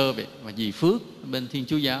bà Sơ và dì Phước bên Thiên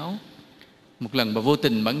Chúa Giáo, một lần bà vô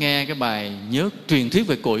tình bà nghe cái bài nhớ truyền thuyết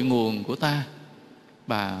về cội nguồn của ta,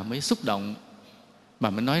 bà mới xúc động. Bà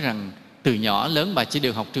mới nói rằng từ nhỏ lớn bà chỉ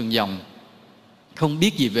được học trường dòng, không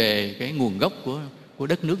biết gì về cái nguồn gốc của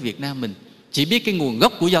đất nước Việt Nam mình. Chỉ biết cái nguồn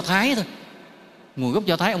gốc của Do Thái thôi. Nguồn gốc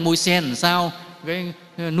Do Thái, ông Môi-sen làm sao, cái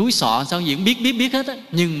núi Sọ sao gì cũng biết hết á.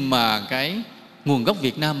 Nhưng mà cái nguồn gốc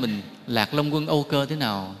Việt Nam mình, Lạc Long Quân, Âu Cơ thế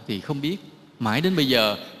nào thì không biết. Mãi đến bây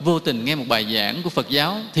giờ vô tình nghe một bài giảng của Phật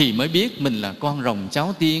giáo thì mới biết mình là con rồng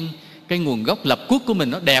cháu tiên. Cái nguồn gốc lập quốc của mình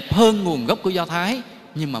nó đẹp hơn nguồn gốc của Do Thái,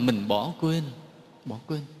 nhưng mà mình bỏ quên.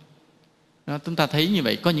 Đó, chúng ta thấy như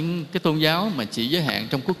vậy, có những cái tôn giáo mà chỉ giới hạn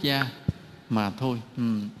trong quốc gia mà thôi.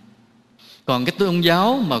 Còn cái tôn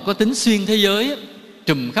giáo mà có tính xuyên thế giới,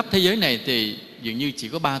 trùm khắp thế giới này thì dường như chỉ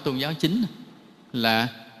có 3 tôn giáo chính là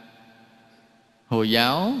Hồi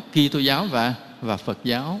giáo, Kitô giáo và Phật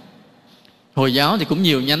giáo. Hồi giáo thì cũng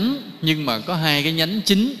nhiều nhánh, nhưng mà có 2 cái nhánh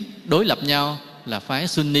chính đối lập nhau là phái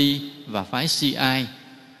Sunni và phái Shiite.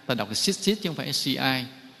 Ta đọc là Shiite chứ không phải Shiite.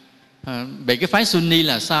 Vậy cái phái Sunni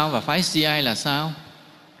là sao và phái Shiite là sao?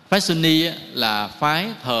 Phái Sunni là phái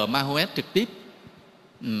thờ Mahomet trực tiếp.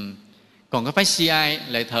 Còn cái phái Shiite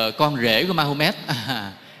lại thờ con rể của Mahomet.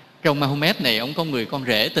 Cái ông Mahomet này, ông có người con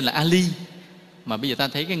rể tên là Ali. Mà bây giờ ta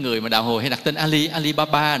thấy cái người mà đạo Hồi hay đặt tên Ali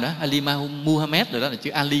Baba đó, Ali Muhammad rồi đó, là chữ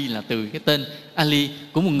Ali là từ cái tên Ali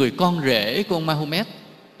của một người con rể của ông Mahomet.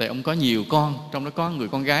 Tại ông có nhiều con, trong đó có người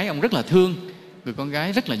con gái ông rất là thương, người con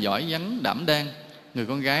gái rất là giỏi giắng, đảm đang. Người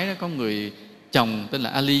con gái đó có người chồng tên là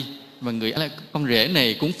Ali, và người con rể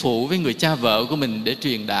này cũng phụ với người cha vợ của mình để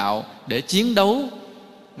truyền đạo, để chiến đấu,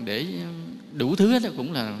 để đủ thứ hết.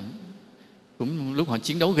 Cũng lúc họ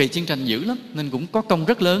chiến đấu gây chiến tranh dữ lắm, nên cũng có công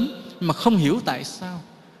rất lớn. Nhưng mà không hiểu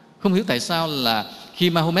tại sao là khi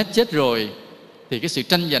Mahomet chết rồi thì cái sự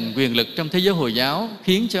tranh giành quyền lực trong thế giới Hồi giáo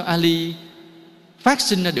khiến cho Ali phát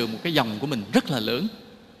sinh ra được một cái dòng của mình rất là lớn,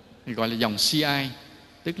 gọi là dòng Shiite,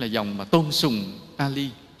 tức là dòng mà tôn sùng Ali.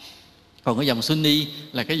 Còn cái dòng Sunni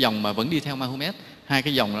là cái dòng mà vẫn đi theo Mahomet. 2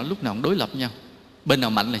 cái dòng đó lúc nào cũng đối lập nhau, bên nào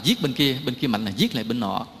mạnh là giết bên kia mạnh là giết lại bên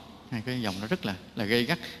nọ. 2 cái dòng nó rất là gay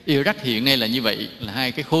gắt. Iraq hiện nay là như vậy, là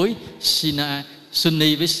 2 cái khối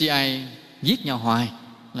Sunni với Shiite giết nhau hoài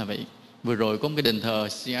là vậy. Vừa rồi có một cái đền thờ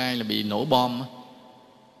Shiite là bị nổ bom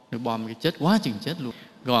cái chết quá chừng chết luôn.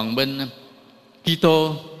 Còn bên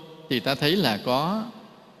Kitô thì ta thấy là có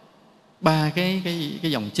 3 cái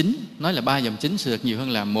dòng chính. Nói là 3 dòng chính sự thật nhiều hơn,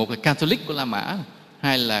 là một là Catholic của La Mã,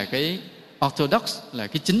 2 là cái Orthodox là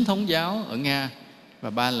cái chính thống giáo ở Nga, và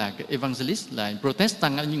 3 là cái Evangelist là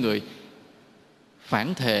Protestant, là những người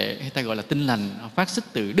phản thể hay ta gọi là tin lành, phát xuất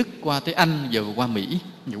từ Đức qua tới Anh, giờ qua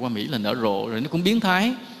Mỹ là nở rộ rồi, nó cũng biến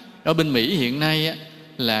thái. Ở bên Mỹ hiện nay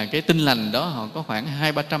là cái tin lành đó họ có khoảng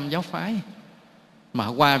 200-300 giáo phái, mà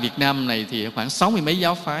qua Việt Nam này thì khoảng 60 mấy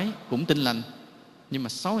giáo phái cũng tin lành, nhưng mà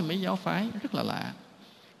 60 mấy giáo phái rất là lạ.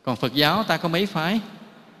 Còn Phật giáo ta có mấy phái?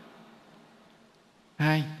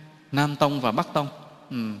 2, Nam Tông và Bắc Tông.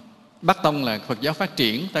 Bắc Tông là Phật giáo phát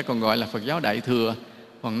triển, ta còn gọi là Phật giáo Đại Thừa.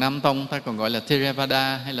 Còn Nam Tông ta còn gọi là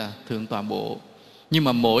Theravada hay là Thượng Tọa Bộ. Nhưng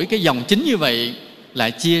mà mỗi cái dòng chính như vậy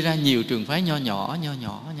lại chia ra nhiều trường phái nho nhỏ.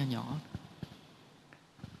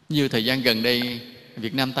 Như thời gian gần đây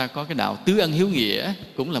Việt Nam ta có cái đạo Tứ Ân Hiếu Nghĩa,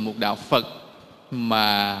 cũng là một đạo Phật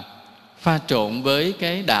mà pha trộn với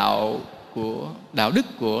cái đạo đức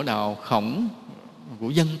của đạo Khổng, của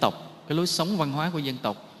dân tộc, cái lối sống văn hóa của dân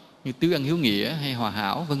tộc. như tứ ân hiếu nghĩa hay hòa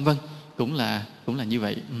hảo vân vân, cũng là như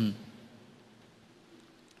vậy.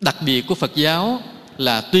 Đặc biệt của Phật giáo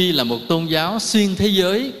là tuy là một tôn giáo xuyên thế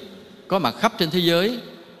giới, có mặt khắp trên thế giới.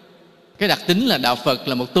 Cái đặc tính là đạo Phật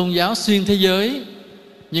là một tôn giáo xuyên thế giới,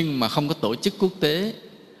 nhưng mà không có tổ chức quốc tế.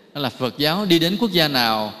 Đó là Phật giáo đi đến quốc gia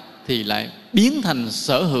nào thì lại biến thành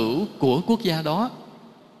sở hữu của quốc gia đó.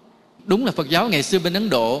 Đúng là Phật giáo ngày xưa bên Ấn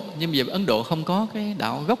Độ, nhưng bây giờ Ấn Độ không có cái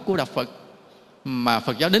đạo gốc của đạo Phật, mà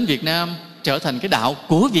Phật giáo đến Việt Nam trở thành cái đạo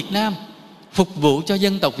của Việt Nam, phục vụ cho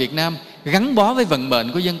dân tộc Việt Nam, gắn bó với vận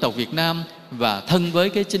mệnh của dân tộc Việt Nam và thân với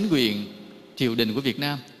cái chính quyền triều đình của Việt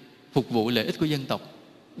Nam, phục vụ lợi ích của dân tộc.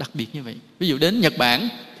 Đặc biệt như vậy. Ví dụ đến Nhật Bản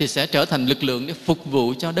thì sẽ trở thành lực lượng để phục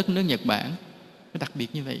vụ cho đất nước Nhật Bản. Đặc biệt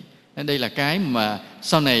như vậy. Nên đây là cái mà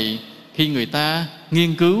sau này khi người ta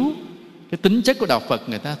nghiên cứu cái tính chất của đạo Phật,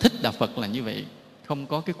 người ta thích đạo Phật là như vậy. Không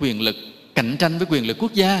có cái quyền lực cạnh tranh với quyền lực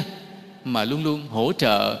quốc gia, mà luôn luôn hỗ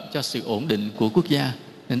trợ cho sự ổn định của quốc gia.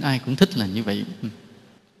 Nên ai cũng thích là như vậy.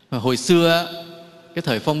 Và hồi xưa, cái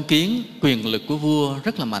thời phong kiến, quyền lực của vua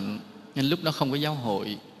rất là mạnh, nên lúc đó không có giáo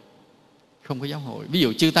hội. Không có giáo hội. Ví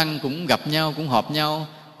dụ chư tăng cũng gặp nhau, cũng họp nhau,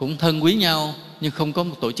 cũng thân quý nhau, nhưng không có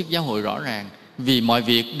một tổ chức giáo hội rõ ràng. Vì mọi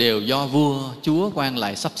việc đều do vua, chúa, quan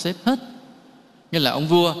lại sắp xếp hết. Như là ông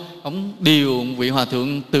vua, ông điều vị hòa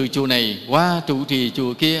thượng từ chùa này qua trụ trì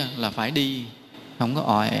chùa kia là phải đi, không có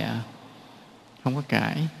ò ẹ, không có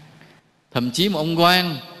cãi. Thậm chí một ông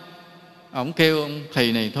quan, ông kêu ông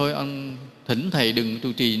thầy này thôi, ông thỉnh thầy đừng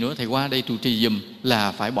trụ trì nữa, thầy qua đây trụ trì giùm,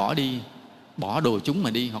 là phải bỏ đi, bỏ đồ chúng mà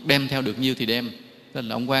đi, hoặc đem theo được nhiêu thì đem. Nên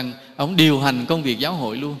là ông quan, ông điều hành công việc giáo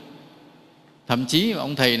hội luôn. Thậm chí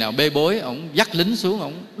ông thầy nào bê bối, ông dắt lính xuống,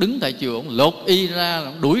 ông đứng tại chùa, ông lột y ra,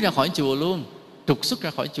 ông đuổi ra khỏi chùa luôn, trục xuất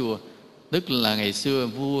ra khỏi chùa. Tức là ngày xưa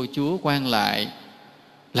vua chúa quan lại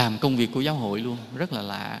làm công việc của giáo hội luôn. Rất là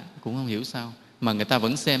lạ, cũng không hiểu sao mà người ta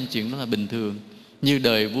vẫn xem chuyện đó là bình thường. Như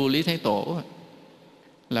đời vua Lý Thái Tổ,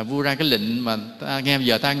 là vua ra cái lệnh mà ta nghe bây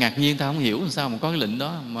giờ ta ngạc nhiên, ta không hiểu làm sao mà có cái lệnh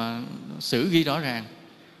đó, mà sử ghi rõ ràng.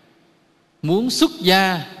 Muốn xuất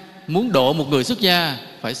gia, muốn độ một người xuất gia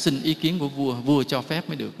phải xin ý kiến của vua, vua cho phép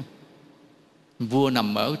mới được. Vua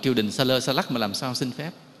nằm ở triều đình Sa Lơ Sa Lắc mà làm sao xin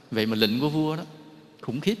phép. Vậy mà lệnh của vua đó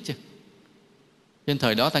khủng khiếp chứ. Trên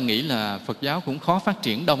thời đó ta nghĩ là Phật giáo cũng khó phát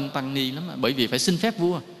triển đông tăng ni lắm, bởi vì phải xin phép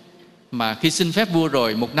vua. Mà khi xin phép vua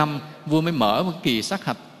rồi, một năm vua mới mở một kỳ sát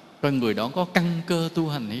hạch coi người đó có căn cơ tu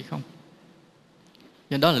hành hay không.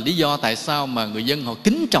 Cho đó là lý do tại sao mà người dân họ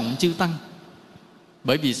kính trọng chư tăng.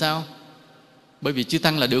 Bởi vì sao? Bởi vì chư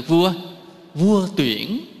tăng là được vua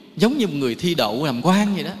tuyển, giống như một người thi đậu làm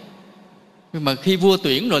quan vậy đó. Nhưng mà khi vua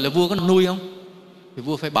tuyển rồi là vua có nuôi không? Thì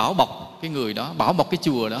vua phải bảo bọc cái người đó, bảo bọc cái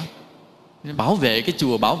chùa đó, bảo vệ cái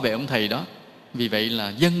chùa, bảo vệ ông thầy đó. Vì vậy là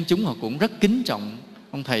dân chúng họ cũng rất kính trọng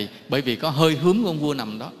ông thầy, bởi vì có hơi hướng của ông vua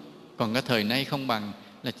nằm đó. Còn cái thời nay không bằng,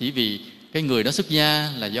 là chỉ vì cái người đó xuất gia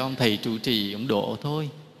là do ông thầy trụ trì, ông độ thôi.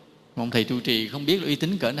 Mà ông thầy trụ trì không biết là uy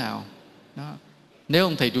tín cỡ nào đó. Nếu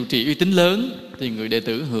ông thầy trụ trì uy tín lớn thì người đệ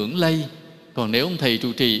tử hưởng lây. Còn nếu ông thầy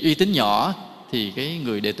trụ trì uy tín nhỏ thì cái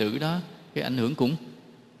người đệ tử đó, cái ảnh hưởng cũng,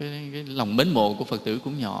 cái lòng mến mộ của Phật tử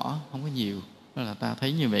cũng nhỏ, không có nhiều. Đó là ta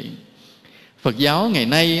thấy như vậy. Phật giáo ngày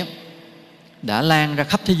nay đã lan ra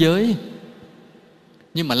khắp thế giới.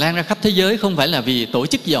 Nhưng mà lan ra khắp thế giới không phải là vì tổ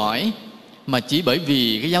chức giỏi, mà chỉ bởi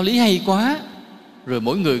vì cái giáo lý hay quá, rồi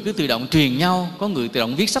mỗi người cứ tự động truyền nhau. Có người tự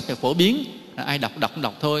động viết sách để phổ biến, ai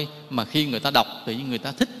đọc thôi. Mà khi người ta đọc tự nhiên người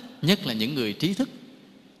ta thích, nhất là những người trí thức.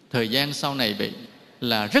 Thời gian sau này vậy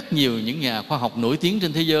là rất nhiều những nhà khoa học nổi tiếng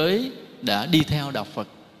trên thế giới đã đi theo đạo Phật.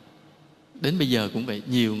 Đến bây giờ cũng vậy,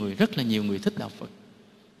 nhiều người, rất là nhiều người thích đạo Phật.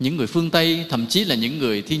 Những người phương Tây, thậm chí là những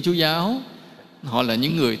người Thiên Chúa giáo, họ là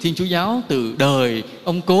những người Thiên Chúa giáo từ đời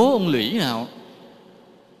ông Cố, ông Lũy nào,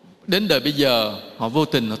 đến đời bây giờ họ vô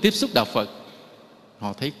tình họ tiếp xúc đạo Phật,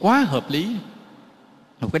 họ thấy quá hợp lý,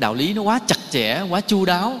 một cái đạo lý nó quá chặt chẽ, quá chu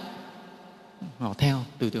đáo, họ theo,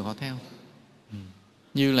 từ từ họ theo.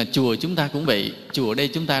 Như là chùa chúng ta cũng vậy. Chùa ở đây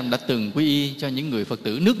chúng ta đã từng quy y cho những người Phật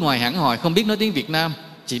tử nước ngoài hẳn hòi, không biết nói tiếng Việt Nam,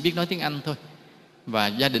 chỉ biết nói tiếng Anh thôi. Và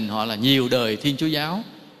gia đình họ là nhiều đời Thiên Chúa giáo,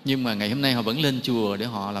 nhưng mà ngày hôm nay họ vẫn lên chùa để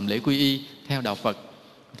họ làm lễ quy y theo đạo Phật.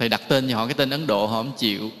 Thầy đặt tên cho họ cái tên Ấn Độ, họ không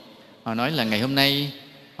chịu. Họ nói là ngày hôm nay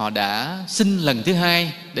họ đã xin lần thứ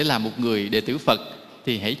hai để làm một người đệ tử Phật,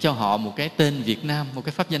 thì hãy cho họ một cái tên Việt Nam, một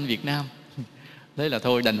cái pháp danh Việt Nam. Thế là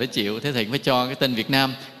thôi đành phải chịu. Thế thầy phải cho cái tên Việt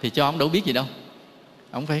Nam, thì cho ông đâu biết gì đâu.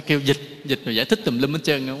 Ông phải kêu dịch rồi giải thích tùm lum hết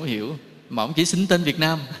trơn, ông không hiểu. Mà ông chỉ xin tên Việt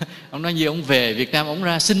Nam. Ông nói như ông về Việt Nam,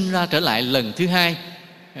 ông sinh ra trở lại lần thứ hai.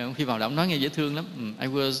 Ông khi vào đó ông nói nghe dễ thương lắm.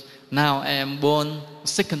 Now I am born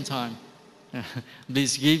second time.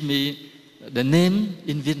 Please give me the name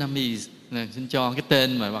in Vietnamese, xin cho cái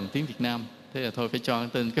tên mà bằng tiếng Việt Nam. Thế là thôi phải cho cái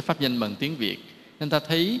tên, cái pháp danh bằng tiếng Việt. Nên ta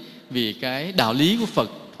thấy vì cái đạo lý của Phật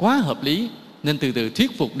quá hợp lý, nên từ từ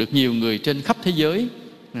thuyết phục được nhiều người trên khắp thế giới.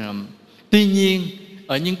 Tuy nhiên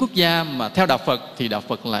ở những quốc gia mà theo đạo Phật thì đạo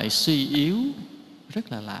Phật lại suy yếu,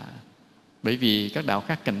 rất là lạ. Bởi vì các đạo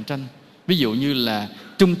khác cạnh tranh. Ví dụ như là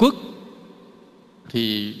Trung Quốc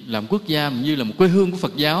thì làm quốc gia như là một quê hương của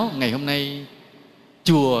Phật giáo. Ngày hôm nay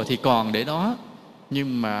chùa thì còn để đó,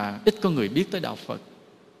 nhưng mà ít có người biết tới đạo Phật.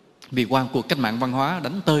 Vì qua cuộc cách mạng văn hóa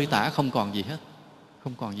đánh tơi tả không còn gì hết.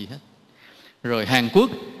 Không còn gì hết. Rồi Hàn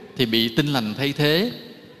Quốc thì bị Tin Lành thay thế.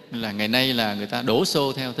 Là ngày nay là người ta đổ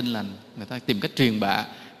xô theo Tin Lành, người ta tìm cách truyền bá,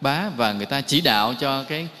 và người ta chỉ đạo cho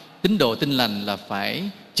cái tín đồ Tin Lành là phải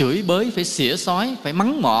chửi bới, phải xỉa xói, phải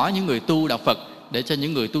mắng mỏ những người tu đạo Phật, để cho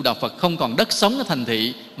những người tu đạo Phật không còn đất sống ở thành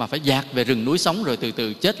thị mà phải dạt về rừng núi sống, rồi từ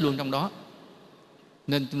từ chết luôn trong đó.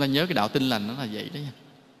 Nên chúng ta nhớ cái đạo Tin Lành nó là vậy đó nha.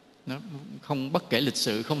 Nó không bất kể lịch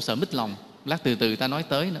sự, không sợ mít lòng. Lát từ từ ta nói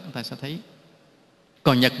tới nữa, ta sẽ thấy.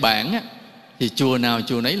 Còn Nhật Bản á, thì chùa nào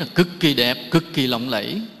chùa nấy là cực kỳ đẹp, cực kỳ lộng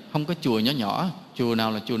lẫy. Không có chùa nhỏ nhỏ, chùa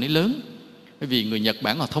nào là chùa nấy lớn. Bởi vì người Nhật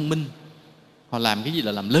Bản họ thông minh, họ làm cái gì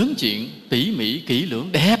là làm lớn chuyện, tỉ mỉ, kỹ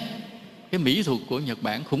lưỡng, đẹp. Cái mỹ thuật của Nhật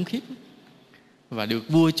Bản khủng khiếp. Và được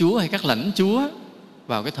vua chúa hay các lãnh chúa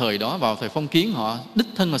vào cái thời đó, vào thời phong kiến, họ đích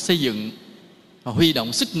thân họ xây dựng, họ huy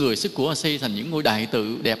động sức người, sức của, họ xây thành những ngôi đại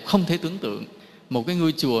tự đẹp không thể tưởng tượng. Một cái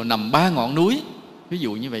ngôi chùa nằm 3 ngọn núi, ví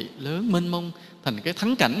dụ như vậy, lớn mênh mông, thành cái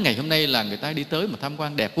thắng cảnh ngày hôm nay là người ta đi tới mà tham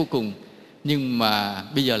quan đẹp vô cùng. Nhưng mà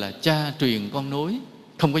bây giờ là cha truyền con nối,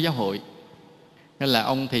 không có giáo hội. Nên là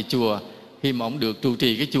ông thầy chùa, khi mà ông được trụ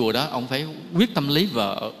trì cái chùa đó, ông phải quyết tâm lấy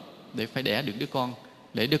vợ để phải đẻ được đứa con,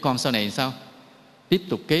 để đứa con sau này sao tiếp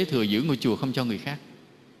tục kế thừa giữ ngôi chùa, không cho người khác.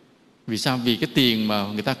 Vì sao? Vì cái tiền mà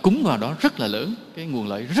người ta cúng vào đó rất là lớn, cái nguồn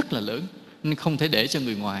lợi rất là lớn, nên không thể để cho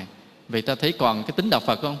người ngoài. Vậy ta thấy còn cái tính đạo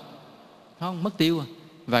Phật không? Không, mất tiêu.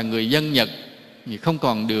 Và người dân Nhật thì không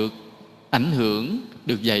còn được ảnh hưởng,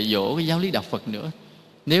 được dạy dỗ cái giáo lý đạo Phật nữa.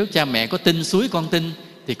 Nếu cha mẹ có tin xúi con tin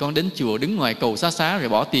thì con đến chùa đứng ngoài cầu xá rồi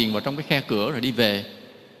bỏ tiền vào trong cái khe cửa rồi đi về,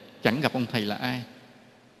 chẳng gặp ông thầy là ai.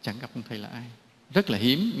 Chẳng gặp ông thầy là ai. Rất là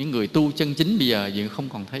hiếm. Những người tu chân chính bây giờ giờ không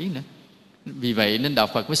còn thấy nữa. Vì vậy nên đạo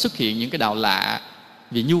Phật mới xuất hiện những cái đạo lạ.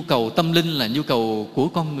 Vì nhu cầu tâm linh là nhu cầu của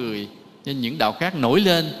con người, nên những đạo khác nổi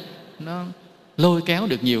lên, nó lôi kéo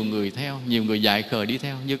được nhiều người theo, nhiều người dại khờ đi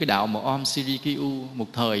theo. Như cái đạo mà Om Sirikyu một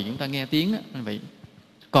thời chúng ta nghe tiếng đó, vậy.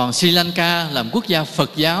 Còn Sri Lanka làm quốc gia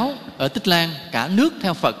Phật giáo ở Tích Lan, cả nước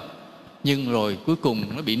theo Phật. Nhưng rồi cuối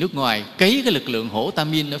cùng nó bị nước ngoài cấy cái lực lượng hổ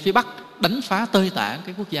Tamil ở phía Bắc đánh phá tơi tả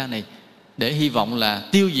cái quốc gia này, để hy vọng là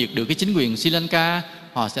tiêu diệt được cái chính quyền Sri Lanka.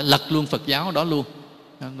 Họ sẽ lật luôn Phật giáo đó luôn,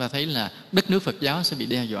 và thấy là đất nước Phật giáo sẽ bị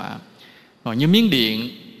đe dọa. Còn như Miến Điện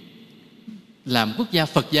làm quốc gia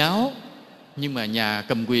Phật giáo, nhưng mà nhà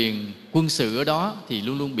cầm quyền quân sự ở đó thì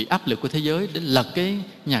luôn luôn bị áp lực của thế giới để lật cái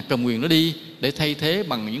nhà cầm quyền đó đi, để thay thế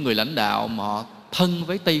bằng những người lãnh đạo mà họ thân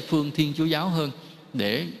với Tây phương Thiên Chúa giáo hơn,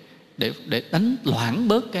 để đánh loãng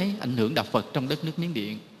bớt cái ảnh hưởng đạo Phật trong đất nước Miến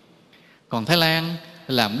Điện. Còn Thái Lan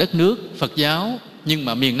làm đất nước Phật giáo, nhưng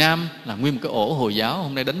mà miền Nam là nguyên một cái ổ Hồi giáo.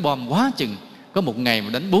 Hôm nay đánh bom quá chừng, có một ngày mà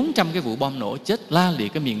đánh 400 cái vụ bom nổ, chết la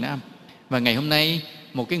liệt cái miền Nam. Và ngày hôm nay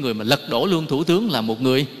một cái người mà lật đổ luôn thủ tướng là một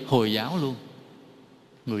người Hồi giáo luôn.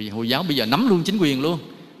 Người Hồi giáo bây giờ nắm luôn chính quyền luôn,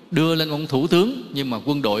 đưa lên ông thủ tướng, nhưng mà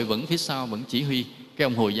quân đội vẫn phía sau vẫn chỉ huy, cái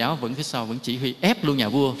ông Hồi giáo vẫn phía sau vẫn chỉ huy, ép luôn nhà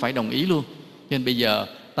vua phải đồng ý luôn. Nên bây giờ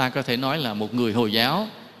ta có thể nói là một người Hồi giáo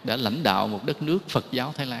đã lãnh đạo một đất nước Phật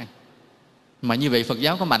giáo Thái Lan. Mà như vậy Phật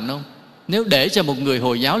giáo có mạnh không? Nếu để cho một người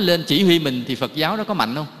Hồi giáo lên chỉ huy mình thì Phật giáo đó có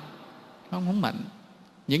mạnh không? Không mạnh.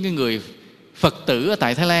 Những cái người Phật tử ở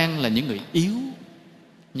tại Thái Lan là những người yếu,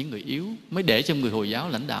 những người yếu mới để cho người Hồi giáo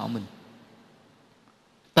lãnh đạo mình.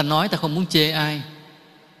 Ta nói ta không muốn chê ai,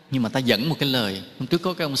 nhưng mà ta dẫn một cái lời. Hôm trước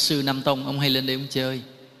có cái ông sư Nam Tông, ông hay lên đây ông chơi.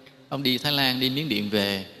 Ông đi Thái Lan, đi Miến Điện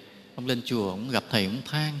về, ông lên chùa, ông gặp thầy, ông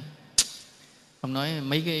than. Ông nói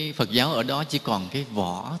mấy cái Phật giáo ở đó chỉ còn cái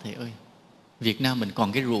vỏ thầy ơi. Việt Nam mình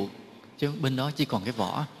còn cái ruột, chứ bên đó chỉ còn cái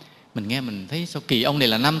vỏ. Mình nghe mình thấy sao kỳ, ông này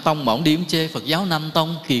là Nam Tông mà ông đi ông chê Phật giáo Nam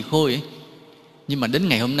Tông, kỳ khôi ấy. Nhưng mà đến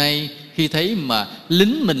ngày hôm nay khi thấy mà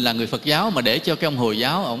lính mình là người Phật giáo mà để cho cái ông Hồi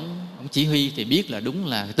giáo ông chỉ huy thì biết là đúng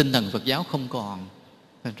là tinh thần Phật giáo không còn.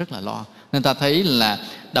 Nên rất là lo. Nên ta thấy là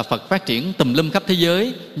đạo Phật phát triển tùm lum khắp thế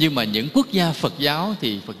giới, nhưng mà những quốc gia Phật giáo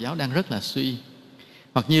thì Phật giáo đang rất là suy.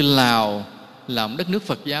 Hoặc như Lào là một đất nước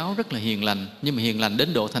Phật giáo rất là hiền lành, nhưng mà hiền lành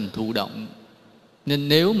đến độ thành thụ động. Nên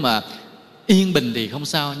nếu mà yên bình thì không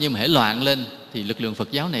sao, nhưng mà hễ loạn lên thì lực lượng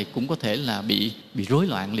Phật giáo này cũng có thể là bị rối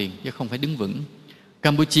loạn liền, chứ không phải đứng vững.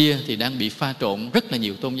 Campuchia thì đang bị pha trộn rất là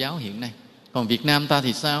nhiều tôn giáo hiện nay. Còn Việt Nam ta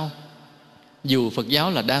thì sao? Dù Phật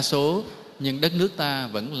giáo là đa số, nhưng đất nước ta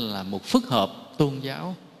vẫn là một phức hợp tôn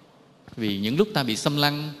giáo. Vì những lúc ta bị xâm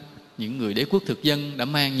lăng, những người đế quốc thực dân đã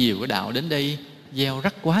mang nhiều cái đạo đến đây, gieo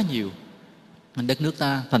rắc quá nhiều, nên đất nước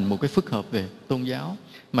ta thành một cái phức hợp về tôn giáo.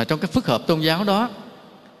 Mà trong cái phức hợp tôn giáo đó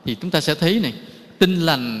thì chúng ta sẽ thấy này, Tin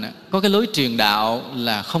Lành có cái lối truyền đạo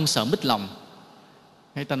là không sợ mít lòng,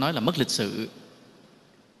 hay ta nói là mất lịch sự.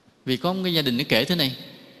 Vì có một cái gia đình nó kể thế này,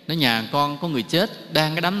 nó nhà con có người chết,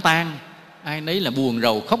 đang cái đám tang, ai nấy là buồn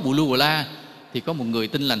rầu khóc bù lu bù la, thì có một người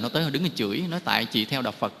Tin Lành nó tới, họ đứng chửi, nói tại chị theo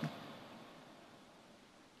đạo Phật,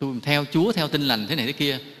 tôi theo Chúa, theo Tin Lành thế này thế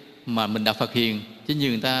kia, mà mình đạo Phật hiền, chứ như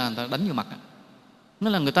người ta đánh vô mặt. Nó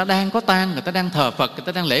là người ta đang có tang, người ta đang thờ Phật, người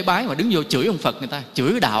ta đang lễ bái mà đứng vô chửi ông Phật người ta,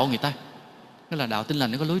 chửi cái đạo người ta. Đó là đạo Tin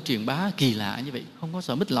Lành nó có lối truyền bá kỳ lạ như vậy, không có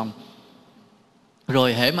sợ mít lòng.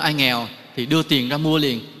 Rồi hễ mà ai nghèo thì đưa tiền ra mua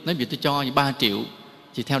liền, nói vì tôi cho 3 triệu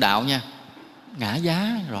chị theo đạo nha, ngã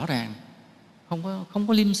giá rõ ràng, không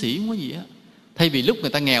có liêm sỉ, không có gì á. Thay vì lúc người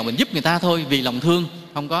ta nghèo mình giúp người ta thôi vì lòng thương,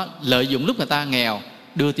 không có lợi dụng lúc người ta nghèo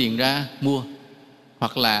đưa tiền ra mua,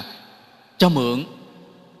 hoặc là cho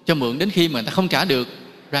mượn đến khi mà người ta không trả được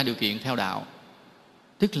ra điều kiện theo đạo.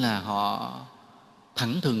 Tức là họ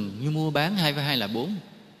thẳng thừng như mua bán 2 với 2 là 4,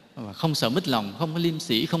 và không sợ mít lòng, không có liêm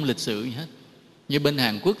sỉ, không lịch sự gì hết. Như bên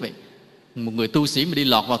Hàn Quốc vậy, một người tu sĩ mà đi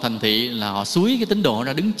lọt vào thành thị là họ xúi cái tín đồ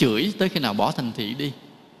ra đứng chửi tới khi nào bỏ thành thị đi.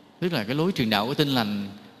 Tức là cái lối truyền đạo của Tin Lành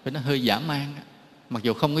phải nó hơi dã man, mặc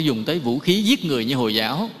dù không có dùng tới vũ khí giết người như Hồi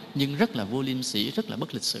giáo, nhưng rất là vô liêm sỉ, rất là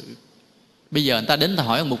bất lịch sự. Bây giờ người ta đến người ta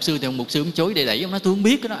hỏi ông mục sư thì ông mục sư ông chối đầy đẩy, ông nói tôi không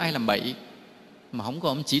biết cái đó, ai làm bậy, mà không có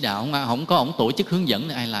ông chỉ đạo, không có ông tổ chức hướng dẫn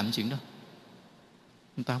thì ai làm cái chuyện đó.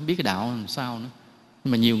 Người ta không biết cái đạo làm sao nữa.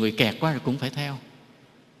 Nhưng mà nhiều người kẹt quá rồi cũng phải theo,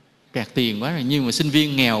 kẹt tiền quá rồi, nhưng mà sinh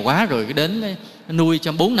viên nghèo quá rồi cái đến nuôi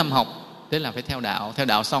trong 4 năm học, thế là phải theo đạo. Theo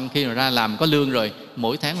đạo xong khi mà ra làm có lương rồi,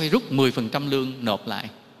 mỗi tháng phải rút 10% lương nộp lại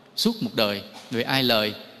suốt một đời. Rồi ai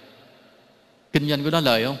lời? Kinh doanh của nó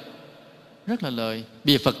lời không? Rất là lời.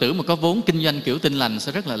 Bây giờ Phật tử mà có vốn kinh doanh kiểu Tin Lành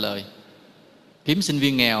sẽ rất là lời. Kiếm sinh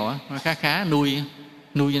viên nghèo á, khá nuôi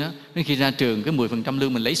nó, đến khi ra trường cái 10%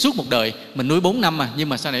 lương mình lấy suốt một đời, mình nuôi 4 năm nhưng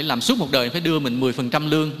mà sau này làm suốt một đời phải đưa mình 10%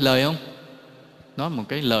 lương, lời không? Nó một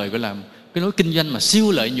cái lời gọi là cái lối kinh doanh mà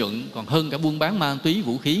siêu lợi nhuận, còn hơn cả buôn bán ma túy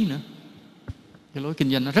vũ khí nữa. Cái lối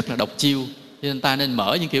kinh doanh nó rất là độc chiêu, cho nên ta nên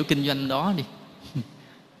mở những kiểu kinh doanh đó đi.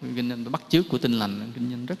 Kinh doanh bắt chước của Tin Lành, kinh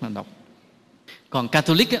doanh rất là độc. Còn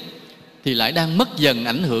Catholic á, thì lại đang mất dần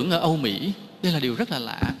ảnh hưởng ở Âu Mỹ. Đây là điều rất là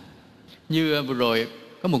lạ. Như vừa rồi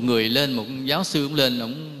có một người lên, một giáo sư ông lên,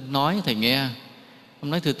 ông nói thầy nghe, ông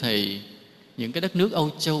nói thưa thầy, những cái đất nước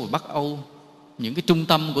Âu Châu và Bắc Âu, những cái trung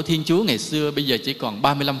tâm của Thiên Chúa ngày xưa bây giờ chỉ còn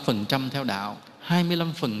 35% theo đạo,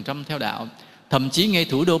 25% theo đạo. Thậm chí ngay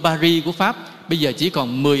thủ đô Paris của Pháp bây giờ chỉ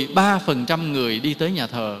còn 13% người đi tới nhà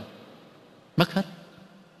thờ. Mất hết.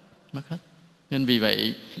 Nên vì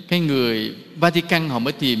vậy cái người Vatican họ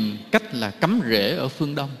mới tìm cách là cắm rễ ở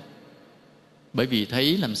phương Đông. Bởi vì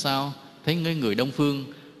thấy làm sao? Thấy người Đông phương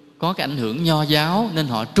có cái ảnh hưởng nho giáo nên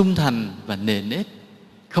họ trung thành và nề nếp,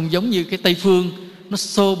 không giống như cái Tây phương nó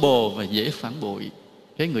xô bồ và dễ phản bội.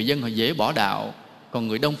 Cái người dân họ dễ bỏ đạo, còn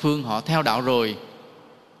người Đông phương họ theo đạo rồi.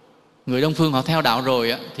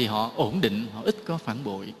 Thì họ ổn định, họ ít có phản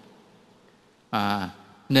bội.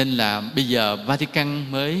 Nên là bây giờ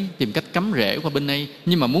Vatican mới tìm cách cắm rễ qua bên đây.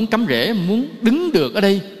 Nhưng mà muốn cắm rễ, muốn đứng được ở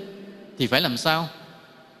đây thì phải làm sao?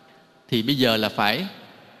 Thì bây giờ là phải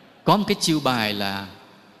có một cái chiêu bài là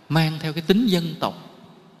mang theo cái tính dân tộc.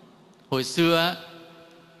 Hồi xưa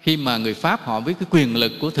khi mà người Pháp họ với cái quyền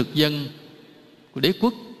lực của thực dân, của đế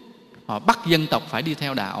quốc, họ bắt dân tộc phải đi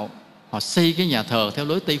theo đạo. Họ xây cái nhà thờ theo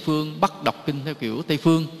lối Tây phương, bắt đọc kinh theo kiểu Tây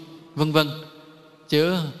phương, vân vân.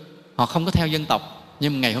 Chứ họ không có theo dân tộc.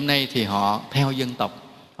 Nhưng mà ngày hôm nay thì họ theo dân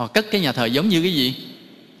tộc. Họ cất cái nhà thờ giống như cái gì?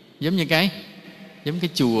 Giống cái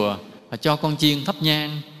chùa. Họ cho con chiên thắp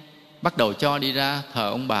nhang, bắt đầu cho đi ra thờ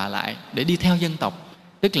ông bà lại để đi theo dân tộc.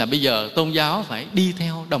 Tức là bây giờ tôn giáo phải đi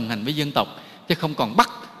theo, đồng hành với dân tộc, chứ không còn bắt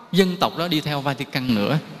dân tộc đó đi theo Vatican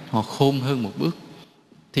nữa. Họ khôn hơn một bước.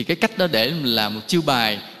 Thì cái cách đó để làm một chiêu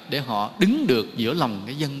bài để họ đứng được giữa lòng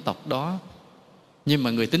cái dân tộc đó. Nhưng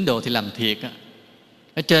mà người tín đồ thì làm thiệt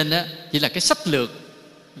ở trên đó chỉ là cái sách lược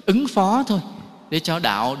ứng phó thôi, để cho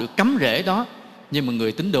đạo được cắm rễ đó. Nhưng mà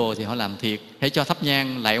người tín đồ thì họ làm thiệt. Hãy cho thắp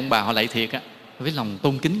nhang lạy ông bà, họ lạy thiệt với lòng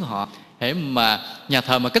tôn kính của họ. Hễ mà nhà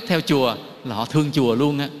thờ mà cất theo chùa là họ thương chùa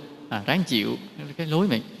luôn ráng chịu cái lối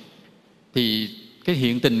này. Thì cái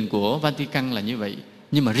hiện tình của Vatican là như vậy.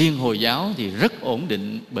 Nhưng mà riêng Hồi giáo thì rất ổn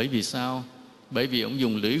định. Bởi vì sao? Bởi vì ông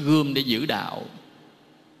dùng lưỡi gươm để giữ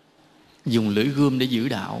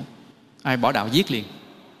đạo. Ai bỏ đạo giết liền.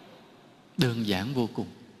 Đơn giản vô cùng.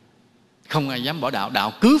 Không ai dám bỏ đạo,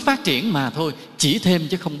 đạo cứ phát triển mà thôi, chỉ thêm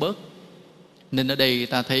chứ không bớt. Nên ở đây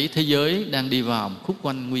ta thấy thế giới đang đi vào một khúc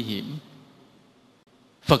quanh nguy hiểm.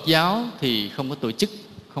 Phật giáo thì không có tổ chức,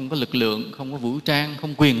 không có lực lượng, không có vũ trang,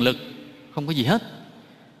 không quyền lực, không có gì hết.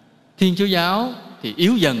 Thiên Chúa giáo thì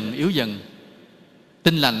yếu dần.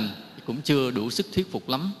 Tin lành cũng chưa đủ sức thuyết phục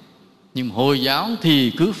lắm. Nhưng Hồi giáo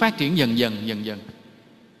thì cứ phát triển dần dần.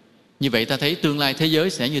 Như vậy ta thấy tương lai thế giới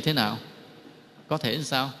sẽ như thế nào? Có thể làm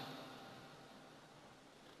sao?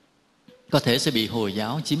 Có thể sẽ bị Hồi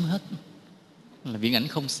giáo chiếm hết, là viễn ảnh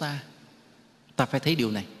không xa. Ta phải thấy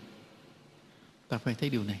điều này.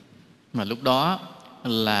 Mà lúc đó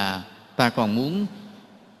là ta còn muốn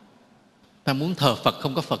thờ Phật,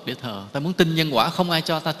 không có Phật để thờ. Ta muốn tin nhân quả, không ai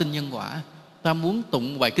cho ta tin nhân quả. Ta muốn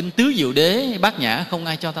tụng bài kinh Tứ Diệu Đế, Bát Nhã, không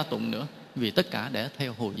ai cho ta tụng nữa, vì tất cả để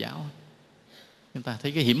theo Hồi giáo. Chúng ta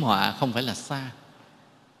thấy cái hiểm họa không phải là xa,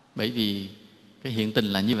 bởi vì cái hiện tình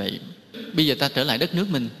là như vậy. Bây giờ ta trở lại đất nước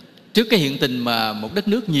mình. Trước cái hiện tình mà một đất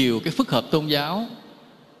nước nhiều cái phức hợp tôn giáo,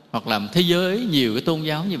 hoặc là thế giới nhiều cái tôn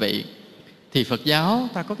giáo như vậy, thì Phật giáo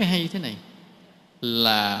ta có cái hay thế này,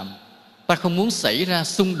 là ta không muốn xảy ra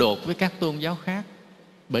xung đột với các tôn giáo khác.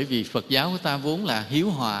 Bởi vì Phật giáo của ta vốn là hiếu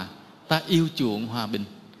hòa, ta yêu chuộng hòa bình,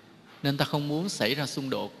 nên ta không muốn xảy ra xung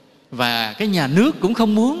đột. Và cái nhà nước cũng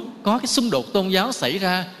không muốn có cái xung đột tôn giáo xảy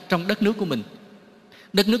ra trong đất nước của mình.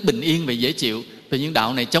 Đất nước bình yên và dễ chịu, tự nhiên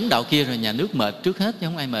đạo này chống đạo kia rồi nhà nước mệt trước hết, chứ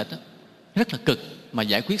không ai mệt đó. Rất là cực. Mà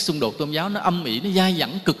giải quyết xung đột tôn giáo nó âm ỉ, nó dai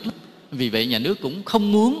dẳng cực lắm. Vì vậy nhà nước cũng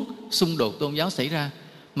không muốn xung đột tôn giáo xảy ra.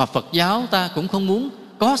 Mà Phật giáo ta cũng không muốn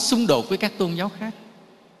có xung đột với các tôn giáo khác.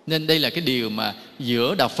 Nên đây là cái điều mà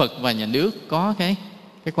giữa đạo Phật và nhà nước có cái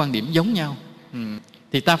quan điểm giống nhau.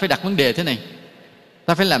 Thì ta phải đặt vấn đề thế này,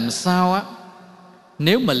 ta phải làm sao á,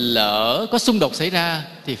 nếu mà lỡ có xung đột xảy ra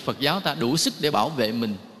thì Phật giáo ta đủ sức để bảo vệ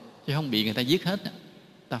mình, chứ không bị người ta giết hết.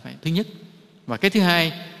 Ta phải thứ nhất. Và cái thứ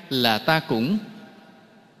hai là ta cũng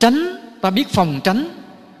tránh, ta biết phòng tránh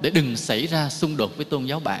để đừng xảy ra xung đột với tôn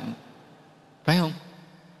giáo bạn, phải không?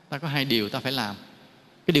 Ta có hai điều ta phải làm.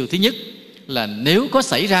 Cái điều thứ nhất là nếu có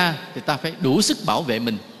xảy ra thì ta phải đủ sức bảo vệ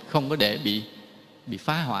mình, không có để bị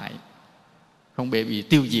phá hoại, không bị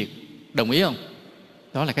tiêu diệt. Đồng ý không?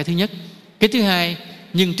 Đó là cái thứ nhất. Cái thứ hai,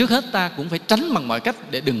 nhưng trước hết ta cũng phải tránh bằng mọi cách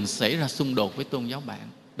để đừng xảy ra xung đột với tôn giáo bạn.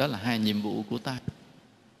 Đó là hai nhiệm vụ của ta.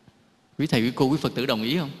 Quý thầy, quý cô, quý Phật tử đồng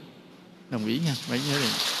ý không? Đồng ý nha, phải nhớ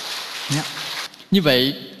được. Như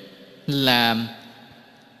vậy là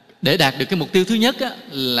để đạt được cái mục tiêu thứ nhất á,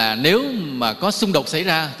 là nếu mà có xung đột xảy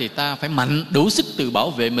ra thì ta phải mạnh, đủ sức tự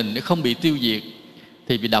bảo vệ mình để không bị tiêu diệt.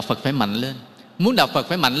 Thì vì đạo Phật phải mạnh lên. Muốn đạo Phật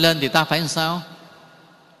phải mạnh lên thì ta phải làm sao?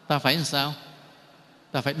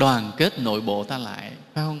 Ta phải đoàn kết nội bộ ta lại,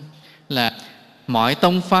 phải không? Là mọi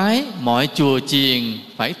tông phái, mọi chùa chiền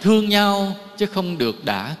phải thương nhau, chứ không được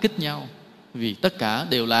đả kích nhau, vì tất cả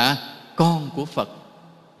đều là con của Phật.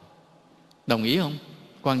 Đồng ý không?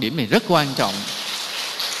 Quan điểm này rất quan trọng.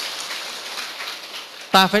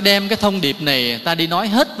 Ta phải đem cái thông điệp này ta đi nói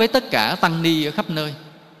hết với tất cả tăng ni ở khắp nơi,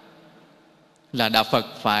 là đạo Phật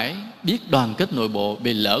phải biết đoàn kết nội bộ.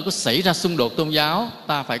 Vì lỡ có xảy ra xung đột tôn giáo,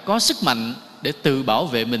 ta phải có sức mạnh để tự bảo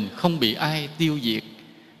vệ mình, không bị ai tiêu diệt.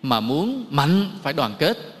 Mà muốn mạnh phải đoàn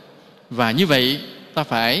kết. Và như vậy ta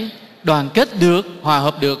phải đoàn kết được, hòa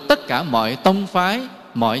hợp được tất cả mọi tông phái,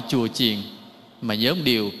 mọi chùa chiền. Mà nhớ một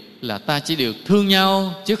điều là ta chỉ được thương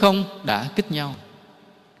nhau chứ không đả kích nhau.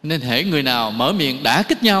 Nên hễ người nào mở miệng đả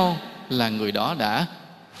kích nhau là người đó đã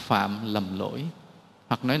phạm lầm lỗi,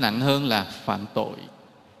 hoặc nói nặng hơn là phạm tội.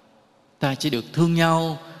 Ta chỉ được thương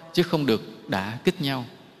nhau chứ không được đả kích nhau,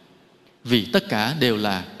 vì tất cả đều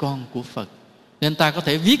là con của Phật. Nên ta có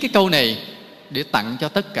thể viết cái câu này để tặng cho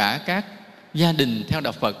tất cả các gia đình theo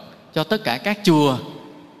đạo Phật, cho tất cả các chùa,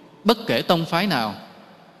 bất kể tông phái nào.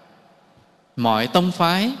 Mọi tông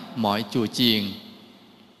phái, mọi chùa chiền,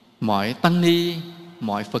 mọi tăng ni,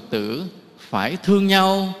 mọi Phật tử phải thương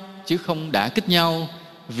nhau chứ không đả kích nhau,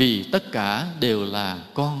 vì tất cả đều là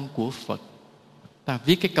con của Phật. Ta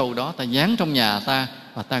viết cái câu đó, ta dán trong nhà ta,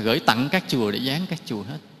 và ta gửi tặng các chùa để dán các chùa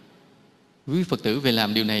hết. Quý Phật tử về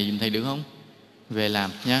làm điều này dùm thầy được không? Về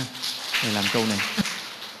làm nha, về làm câu này.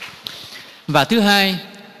 Và thứ hai,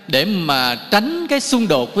 để mà tránh cái xung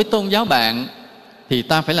đột với tôn giáo bạn thì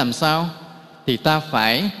ta phải làm sao? Thì ta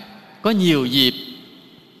phải có nhiều dịp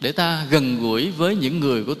để ta gần gũi với những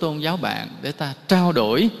người của tôn giáo bạn, để ta trao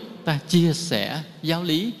đổi, ta chia sẻ giáo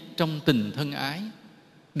lý trong tình thân ái.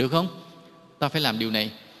 Được không? Ta phải làm điều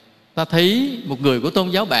này. Ta thấy một người của tôn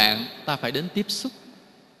giáo bạn, ta phải đến tiếp xúc,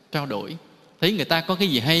 trao đổi. Thấy người ta có cái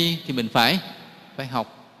gì hay thì mình phải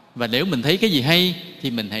học. Và nếu mình thấy cái gì hay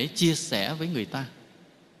thì mình hãy chia sẻ với người ta.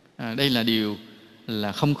 Đây là điều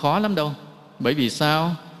là không khó lắm đâu. Bởi vì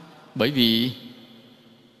sao? Bởi vì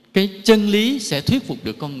cái chân lý sẽ thuyết phục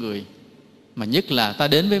được con người. Mà nhất là ta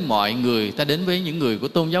đến với mọi người, ta đến với những người của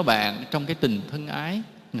tôn giáo bạn trong cái tình thân ái,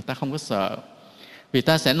 người ta không có sợ. Vì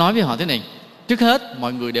ta sẽ nói với họ thế này: trước hết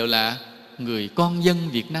mọi người đều là người con dân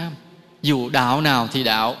Việt Nam. Dù đạo nào thì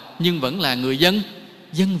đạo, nhưng vẫn là người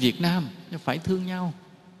dân Việt Nam, phải thương nhau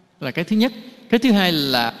là cái thứ nhất. Cái thứ hai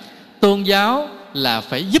là tôn giáo là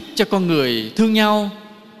phải giúp cho con người thương nhau,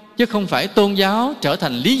 chứ không phải tôn giáo trở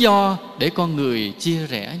thành lý do để con người chia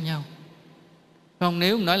rẽ nhau. Không,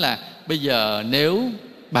 nếu nói là bây giờ nếu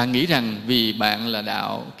bạn nghĩ rằng vì bạn là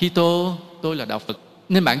đạo Kitô, tôi là đạo Phật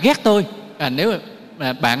nên bạn ghét tôi, nếu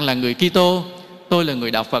bạn là người Kitô, tôi là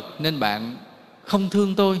người đạo Phật nên bạn không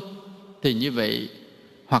thương tôi, thì như vậy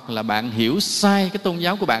hoặc là bạn hiểu sai cái tôn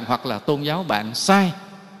giáo của bạn, hoặc là tôn giáo bạn sai.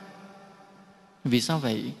 Vì sao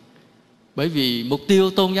vậy? Bởi vì mục tiêu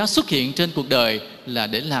tôn giáo xuất hiện trên cuộc đời là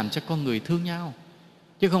để làm cho con người thương nhau,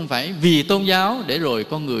 chứ không phải vì tôn giáo để rồi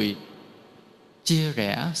con người chia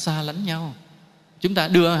rẽ xa lánh nhau. Chúng ta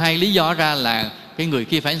đưa hai lý do ra là cái người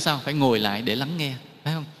kia phải sao? Phải ngồi lại để lắng nghe,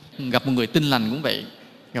 phải không? Gặp một người tin lành cũng vậy,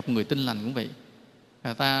 gặp một người tin lành cũng vậy.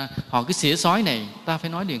 Họ cứ xỉa xói này, ta phải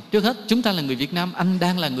nói liền: trước hết chúng ta là người Việt Nam, anh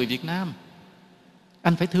đang là người Việt Nam,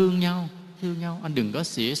 anh phải thương nhau, anh đừng có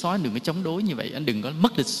xỉa xói, đừng có chống đối như vậy, anh đừng có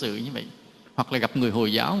mất lịch sự như vậy. Hoặc là gặp người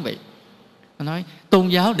Hồi giáo cũng vậy, anh nói tôn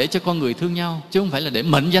giáo để cho con người thương nhau, chứ không phải là để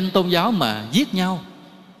mệnh danh tôn giáo mà giết nhau.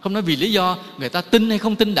 Không nói vì lý do người ta tin hay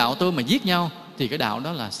không tin đạo tôi mà giết nhau, thì cái đạo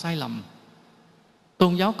đó là sai lầm.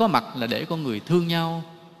 Tôn giáo có mặt là để con người thương nhau,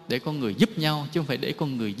 để con người giúp nhau, chứ không phải để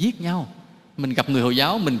con người giết nhau. Mình gặp người Hồi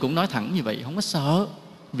giáo mình cũng nói thẳng như vậy, không có sợ.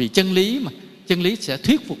 Vì chân lý mà, chân lý sẽ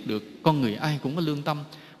thuyết phục được con người, ai cũng có lương tâm.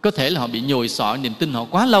 Có thể là họ bị nhồi sọ niềm tin họ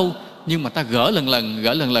quá lâu, nhưng mà ta gỡ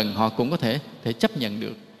lần lần họ cũng có thể chấp nhận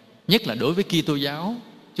được. Nhất là đối với Kitô giáo,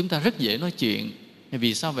 chúng ta rất dễ nói chuyện.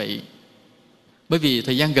 Vì sao vậy? Bởi vì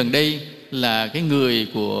thời gian gần đây là cái người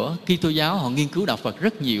của Kitô giáo họ nghiên cứu đạo Phật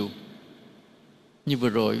rất nhiều. Như vừa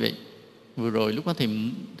rồi vậy, vừa rồi lúc đó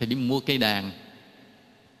thầy đi mua cây đàn,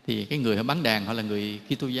 thì cái người họ bán đàn họ là người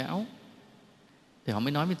Kitô giáo, thì họ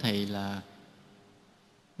mới nói với thầy là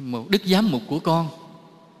một đức giám mục của con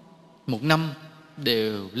một năm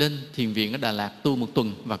đều lên thiền viện ở Đà Lạt tu một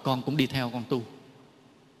tuần, và con cũng đi theo con tu.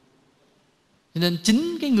 Cho nên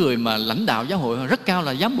chính cái người mà lãnh đạo giáo hội họ rất cao,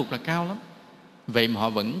 là giám mục là cao lắm, vậy mà họ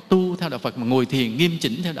vẫn tu theo đạo Phật, mà ngồi thiền nghiêm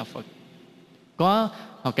chỉnh theo đạo Phật.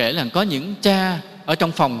 Họ kể là có những cha ở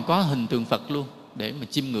trong phòng có hình tượng Phật luôn, để mà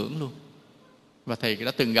chiêm ngưỡng luôn. Và thầy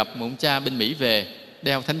đã từng gặp một ông cha bên Mỹ về,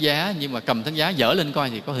 đeo thánh giá, nhưng mà cầm thánh giá dở lên coi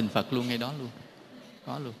thì có hình Phật luôn ngay đó luôn,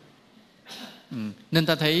 có luôn. Nên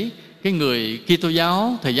ta thấy cái người Kitô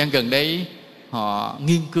giáo thời gian gần đây họ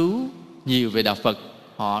nghiên cứu nhiều về đạo Phật,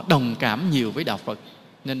 họ đồng cảm nhiều với đạo Phật,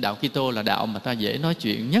 nên đạo Kitô là đạo mà ta dễ nói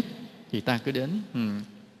chuyện nhất, thì ta cứ đến.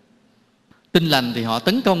 Tin lành thì họ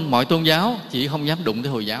tấn công mọi tôn giáo, chỉ không dám đụng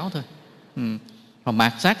tới Hồi giáo thôi. Họ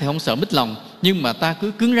mạt sát thì không sợ mít lòng, nhưng mà ta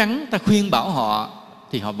cứ cứng rắn, ta khuyên bảo họ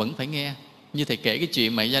thì họ vẫn phải nghe. Như thầy kể cái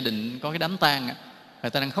chuyện mà gia đình có cái đám tang,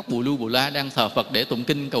 người ta đang khóc bù lu bù la, đang thờ Phật để tụng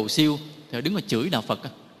kinh cầu siêu, thì họ đứng mà chửi đạo Phật.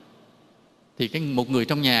 Thì một người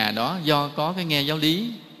trong nhà đó do có cái nghe giáo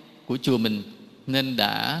lý của chùa mình nên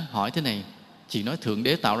đã hỏi thế này: chị nói Thượng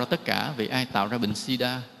Đế tạo ra tất cả, vậy ai tạo ra bệnh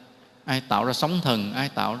sida, ai tạo ra sóng thần, ai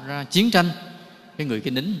tạo ra chiến tranh? Cái người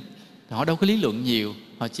kia nín, họ đâu có lý luận nhiều,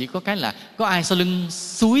 họ chỉ có cái là có ai sau lưng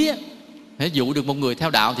suối á, để dụ được một người theo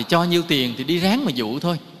đạo thì cho nhiêu tiền thì đi ráng mà dụ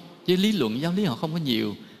thôi, chứ lý luận giáo lý họ không có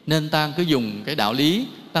nhiều. Nên ta cứ dùng cái đạo lý,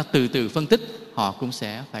 ta từ từ phân tích, họ cũng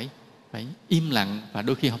sẽ phải im lặng, và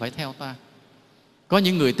đôi khi họ phải theo ta. Có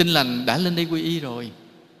những người tin lành đã lên đây quy y rồi,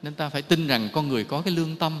 nên ta phải tin rằng con người có cái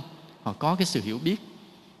lương tâm, họ có cái sự hiểu biết,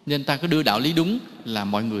 nên ta cứ đưa đạo lý đúng là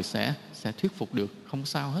mọi người sẽ thuyết phục được, không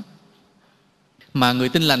sao hết. Mà người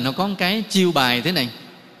tin lành họ có một cái chiêu bài thế này,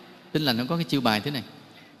 tin lành họ có cái chiêu bài thế này.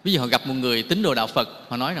 Ví dụ họ gặp một người tín đồ đạo Phật,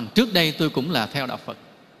 họ nói rằng trước đây tôi cũng là theo đạo Phật,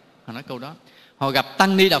 họ nói câu đó. Họ gặp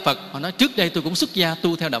tăng ni đạo Phật, họ nói trước đây tôi cũng xuất gia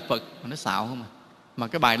tu theo đạo Phật, họ nói xạo không mà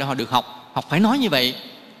cái bài đó họ được học phải nói như vậy.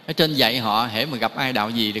 Ở trên dạy họ, hễ mà gặp ai đạo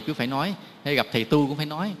gì thì cứ phải nói, hay gặp thầy tu cũng phải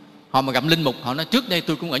nói. Họ mà gặp linh mục, họ nói trước đây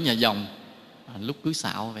tôi cũng ở nhà dòng, lúc cứ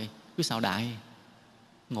xạo vậy, cứ xạo đại,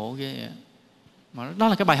 ngộ ghê. Mà đó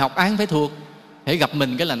là cái bài học ai phải thuộc. Hễ gặp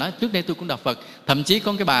mình cái là nói trước đây tôi cũng đạo Phật. Thậm chí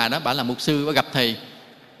có cái bà đó, bà là mục sư, bà gặp thầy,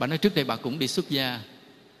 bà nói trước đây bà cũng đi xuất gia.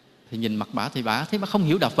 Thì nhìn mặt bà thì bà thấy bà không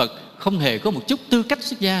hiểu đạo Phật, không hề có một chút tư cách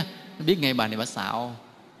xuất gia, biết ngay bà này bà xạo.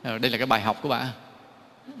 Đây là cái bài học của bà,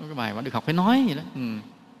 cái bài bà được học phải nói vậy đó.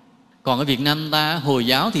 Còn ở Việt Nam ta, Hồi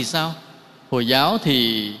giáo thì sao? Hồi giáo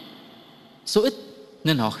thì số ít,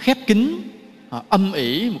 Nên họ khép kín, họ âm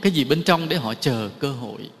ỉ một cái gì bên trong để họ chờ cơ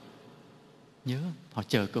hội. Nhớ, họ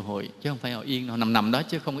chờ cơ hội chứ không phải họ yên. Họ nằm đó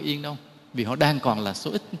chứ không có yên đâu, vì họ đang còn là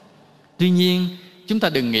số ít. Tuy nhiên chúng ta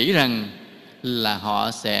đừng nghĩ rằng là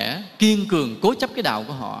họ sẽ kiên cường cố chấp cái đạo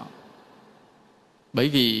của họ. Bởi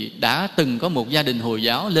vì đã từng có một gia đình Hồi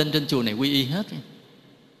giáo lên trên chùa này quy y hết.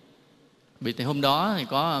 Vì tại hôm đó thì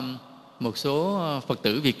có một số Phật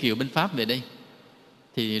tử Việt kiều bên Pháp về đây.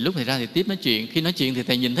 Thì lúc thầy ra thì tiếp nói chuyện. Khi nói chuyện thì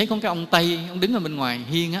thầy nhìn thấy có cái ông Tây, ông đứng ở bên ngoài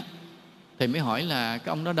hiên á. Thầy mới hỏi là cái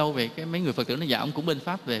ông đó đâu về? Cái mấy người Phật tử nói dạ ông cũng bên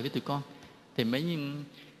Pháp về với tụi con. Thì mấy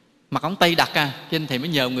mặt ông Tây đặc cho nên thầy mới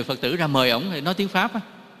nhờ người Phật tử ra mời ổng để nói tiếng Pháp á.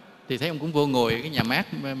 Thì thấy ông cũng vô ngồi cái nhà mát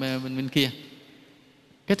bên kia.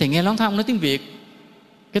 Cái thầy nghe lóng thang ông nói tiếng Việt.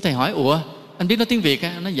 Cái thầy hỏi ủa anh biết nói tiếng Việt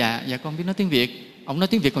á? Ông nói dạ con biết nói tiếng Việt. Ông nói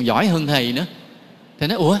tiếng Việt còn giỏi hơn thầy nữa. Thầy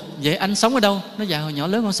nói ủa vậy anh sống ở đâu? Nói dạ hồi nhỏ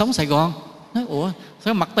lớn con sống Sài Gòn. Nói ủa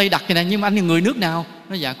sao mặt Tây đặc vậy nè, nhưng mà anh là người nước nào?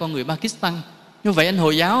 Nói dạ con người Pakistan. Như vậy anh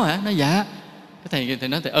Hồi giáo hả? Nói dạ. Cái thầy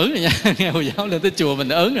nói thầy ớn rồi nha. Nghe Hồi giáo lên tới chùa mình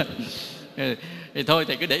đã ớn rồi. Thì thôi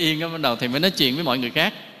thầy cứ để yên. Bắt đầu thầy mới nói chuyện với mọi người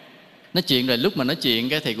khác. Nói chuyện rồi lúc mà nói chuyện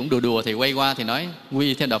cái thầy cũng đùa thầy quay qua thì nói quy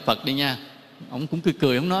y theo đạo Phật đi nha. Ông cũng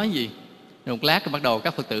cười không nói gì. Rồi một lát bắt đầu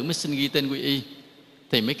các Phật tử mới xin ghi tên quy y.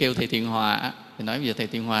 Thì mới kêu thầy Thiện Hòa. Thì nói bây giờ thầy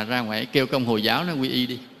Thiện Hòa ra ngoài kêu công Hồi giáo nó quy y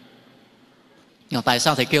đi. Nhưng tại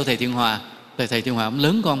sao thầy kêu thầy Thiện Hòa? Thầy Thiện Hòa ông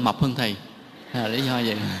lớn con mập hơn thầy. Lý do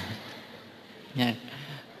vậy nha.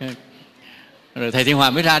 Rồi thầy Thiện Hòa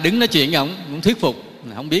mới ra đứng nói chuyện với ông, cũng thuyết phục.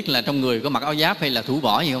 Không biết là trong người có mặc áo giáp hay là thủ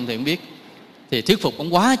võ gì không thì không biết. Thì thuyết phục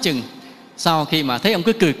ông quá chừng. Sau khi mà thấy ông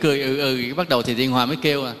cứ cười bắt đầu thì Thiện Hòa mới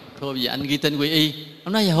kêu thôi bây giờ anh ghi tên quy y.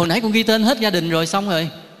 Ông nói hồi nãy con ghi tên hết gia đình rồi xong rồi.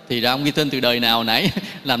 Thì ra ông ghi tên từ đời nào nãy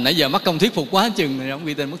làm nãy giờ mất công thuyết phục quá chừng rồi ông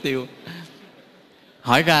ghi tên mất tiêu.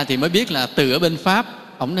 Hỏi ra thì mới biết là từ ở bên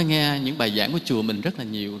Pháp ông đã nghe những bài giảng của chùa mình rất là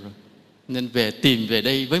nhiều rồi, nên tìm về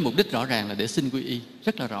đây với mục đích rõ ràng là để xin quy y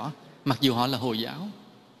rất là rõ, mặc dù họ là Hồi giáo.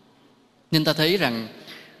 Nên ta thấy rằng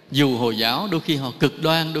dù Hồi giáo đôi khi họ cực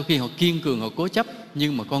đoan, đôi khi họ kiên cường, họ cố chấp,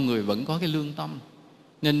 nhưng mà con người vẫn có cái lương tâm.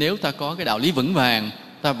 Nên nếu ta có cái đạo lý vững vàng,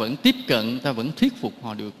 ta vẫn tiếp cận, ta vẫn thuyết phục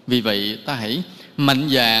họ được. Vì vậy ta hãy mạnh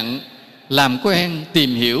dạn làm quen,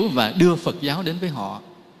 tìm hiểu và đưa Phật giáo đến với họ.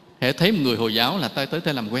 Hễ thấy một người Hồi giáo là ta tới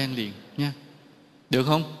ta làm quen liền nha. Được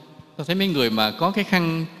không? Ta thấy mấy người mà có cái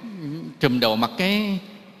khăn trùm đầu mặc cái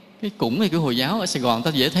củng này của Hồi giáo ở Sài Gòn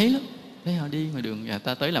ta dễ thấy lắm. Thấy họ đi ngoài đường,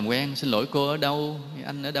 ta tới làm quen, xin lỗi cô ở đâu,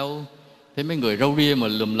 anh ở đâu. Thấy mấy người râu ria mà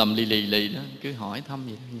lùm lầm lì đó, cứ hỏi thăm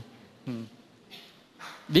vậy.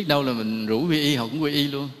 Biết đâu là mình rủ quy y, họ cũng quy y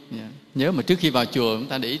luôn. Nhớ mà trước khi vào chùa chúng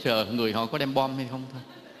ta để ý người họ có đem bom hay không thôi.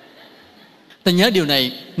 Ta nhớ điều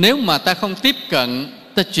này, nếu mà ta không tiếp cận,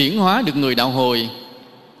 ta chuyển hóa được người đạo Hồi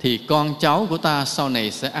thì con cháu của ta sau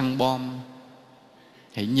này sẽ ăn bom.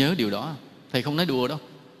 Hãy nhớ điều đó. Thầy không nói đùa đâu.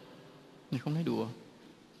 Thầy không nói đùa.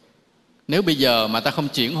 Nếu bây giờ mà ta không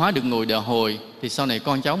chuyển hóa được người đạo Hồi thì sau này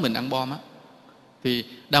con cháu mình ăn bom á. Thì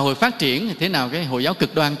đạo Hồi phát triển thì thế nào cái Hồi giáo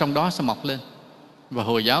cực đoan trong đó sẽ mọc lên. Và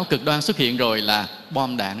Hồi giáo cực đoan xuất hiện rồi là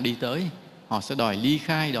bom đạn đi tới. Họ sẽ đòi ly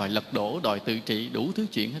khai, đòi lật đổ, đòi tự trị, đủ thứ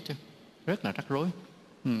chuyện hết trơn. Rất là rắc rối.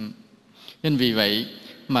 Nên vì vậy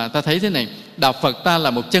mà ta thấy thế này, đạo Phật ta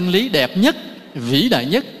là một chân lý đẹp nhất, vĩ đại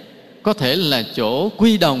nhất, có thể là chỗ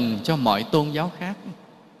quy đồng cho mọi tôn giáo khác.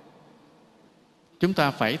 Chúng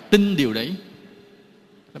ta phải tin điều đấy.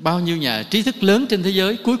 Bao nhiêu nhà trí thức lớn trên thế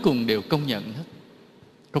giới cuối cùng đều công nhận hết.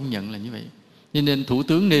 Công nhận là như vậy. Nên Thủ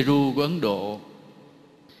tướng Nehru của Ấn Độ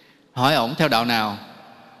hỏi ổng theo đạo nào,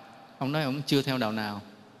 ông nói ổng chưa theo đạo nào.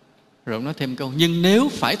 Rồi ông nói thêm câu, nhưng nếu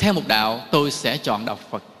phải theo một đạo, tôi sẽ chọn đạo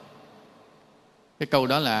Phật. Cái câu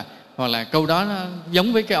đó là, hoặc là câu đó nó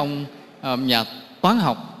giống với cái ông nhà toán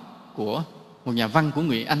học của một nhà văn của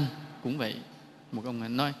người Anh cũng vậy. Một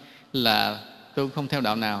ông nói là tôi không theo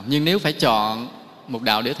đạo nào, nhưng nếu phải chọn một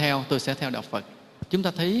đạo để theo, tôi sẽ theo đạo Phật. Chúng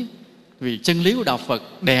ta thấy vì chân lý của đạo Phật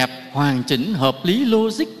đẹp, hoàn chỉnh, hợp lý,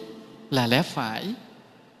 logic, là lẽ phải.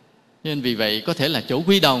 Nên vì vậy có thể là chỗ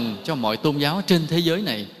quy đồng cho mọi tôn giáo trên thế giới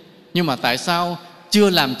này. Nhưng mà tại sao chưa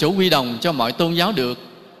làm chỗ quy đồng cho mọi tôn giáo được?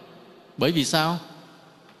 Bởi vì sao?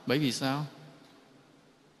 Bởi vì sao?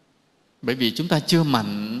 Bởi vì chúng ta chưa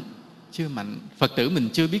mạnh. Phật tử mình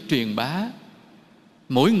chưa biết truyền bá.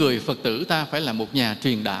 Mỗi người Phật tử ta phải là một nhà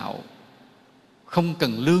truyền đạo. Không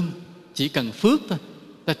cần lương, chỉ cần phước thôi.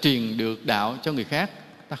 Ta truyền được đạo cho người khác,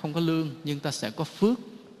 ta không có lương, nhưng ta sẽ có phước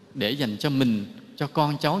để dành cho mình, cho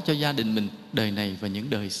con cháu, cho gia đình mình, đời này và những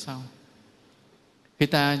đời sau. Khi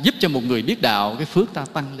ta giúp cho một người biết đạo, cái phước ta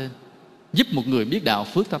tăng lên. Giúp một người biết đạo,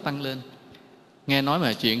 phước ta tăng lên. Nghe nói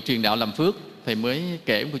mà chuyện truyền đạo làm phước, thầy mới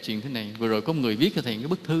kể một câu chuyện thế này. Vừa rồi có một người viết cho thầy cái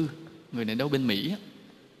bức thư, người này đâu bên Mỹ,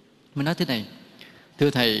 mới nói thế này: Thưa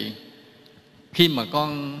Thầy, khi mà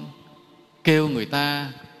con kêu người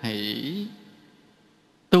ta hãy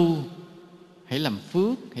tu, hãy làm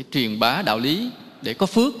phước, hãy truyền bá đạo lý để có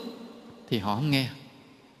phước, thì họ không nghe.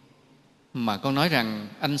 Mà con nói rằng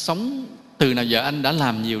anh sống từ nào giờ anh đã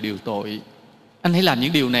làm nhiều điều tội, anh hãy làm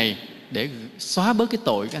những điều này để xóa bớt cái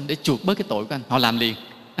tội của anh, để chuộc bớt cái tội của anh. Họ làm liền.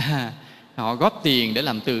 Họ góp tiền để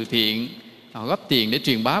làm từ thiện, họ góp tiền để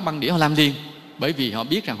truyền bá băng đĩa, họ làm liền. Bởi vì họ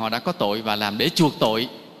biết rằng họ đã có tội và làm để chuộc tội,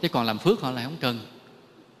 chứ còn làm phước họ lại không cần.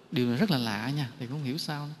 Điều này rất là lạ nha, thầy cũng không hiểu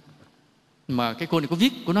sao nữa. Mà cái cô này có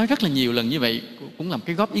viết, cô nói rất là nhiều lần như vậy, cũng làm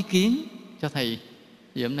cái góp ý kiến cho thầy.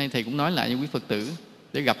 Vì hôm nay thầy cũng nói lại với quý Phật tử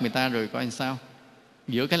để gặp người ta rồi coi làm sao.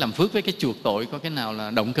 Giữa cái làm phước với cái chuộc tội, có cái nào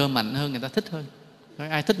là động cơ mạnh hơn, người ta thích hơn.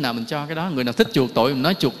 Ai thích nào mình cho cái đó. Người nào thích chuộc tội mình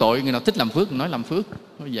nói chuộc tội, người nào thích làm phước mình nói làm phước.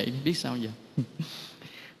 Nói vậy biết sao giờ.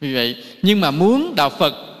 Vì vậy, nhưng mà muốn đạo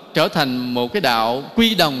Phật trở thành một cái đạo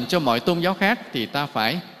quy đồng cho mọi tôn giáo khác thì ta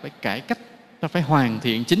phải cải cách, ta phải hoàn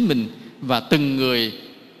thiện chính mình. Và từng người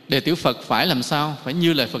đệ tử Phật phải làm sao? Phải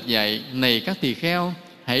như lời Phật dạy: này các tỳ kheo,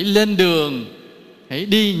 hãy lên đường, hãy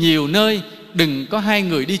đi nhiều nơi, đừng có hai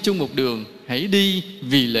người đi chung một đường, hãy đi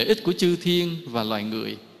vì lợi ích của chư thiên và loài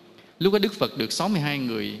người. Lúc đó Đức Phật được 62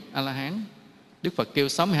 người A-la-hán. Đức Phật kêu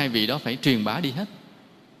 62 vị đó phải truyền bá đi hết.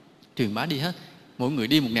 Truyền bá đi hết, mỗi người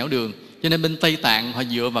đi một nẻo đường. Cho nên bên Tây Tạng họ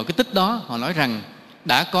dựa vào cái tích đó, họ nói rằng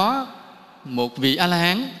đã có một vị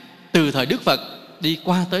A-la-hán từ thời Đức Phật đi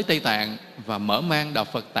qua tới Tây Tạng và mở mang đạo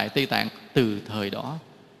Phật tại Tây Tạng từ thời đó.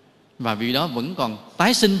 Và vị đó vẫn còn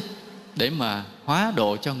tái sinh để mà hóa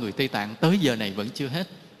độ cho người Tây Tạng, tới giờ này vẫn chưa hết.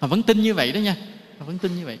 Họ vẫn tin như vậy đó nha, họ vẫn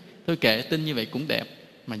tin như vậy. Thôi kệ, tin như vậy cũng đẹp,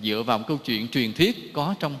 mà dựa vào một câu chuyện truyền thuyết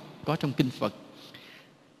có trong kinh Phật.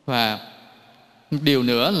 Và một điều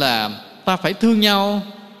nữa là ta phải thương nhau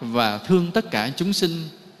và thương tất cả chúng sinh.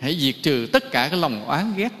 Hãy diệt trừ tất cả cái lòng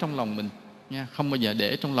oán ghét trong lòng mình nha. Không bao giờ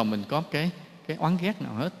để trong lòng mình có cái oán ghét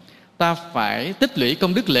nào hết. Ta phải tích lũy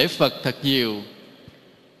công đức lễ Phật thật nhiều,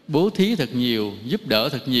 bố thí thật nhiều, giúp đỡ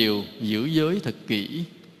thật nhiều, giữ giới thật kỹ.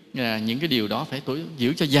 Những cái điều đó phải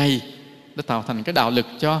giữ cho dày để tạo thành cái đạo lực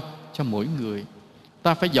cho mỗi người.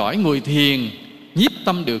 Ta phải giỏi ngồi thiền, nhiếp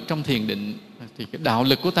tâm được trong thiền định, thì cái đạo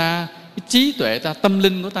lực của ta, cái trí tuệ ta, tâm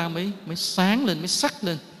linh của ta mới sáng lên, mới sắc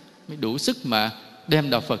lên, mới đủ sức mà đem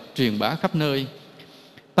đạo Phật truyền bá khắp nơi.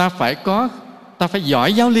 Ta phải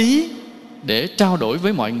giỏi giáo lý để trao đổi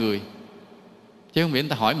với mọi người. Chứ không biết người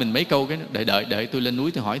ta hỏi mình mấy câu cái đợi tôi lên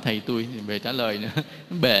núi tôi hỏi thầy tôi về trả lời nữa.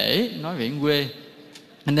 Bể, nói về quê.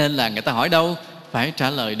 Nên là người ta hỏi đâu phải trả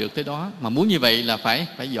lời được tới đó. Mà muốn như vậy là phải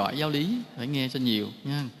giỏi giáo lý, phải nghe cho nhiều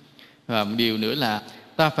nha. Và một điều nữa là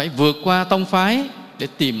ta phải vượt qua tông phái để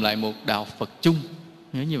tìm lại một đạo Phật chung.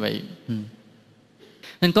 Nhớ như vậy.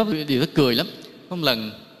 Nên có điều rất cười lắm. Có một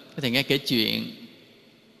lần thầy nghe kể chuyện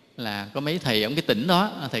là có mấy thầy ở cái tỉnh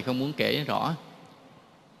đó, thầy không muốn kể rõ.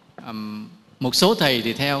 Một số thầy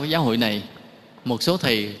thì theo cái giáo hội này, một số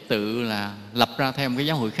thầy tự là lập ra theo một cái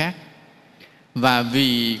giáo hội khác. Và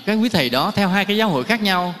vì các quý thầy đó theo hai cái giáo hội khác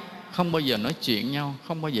nhau, không bao giờ nói chuyện nhau,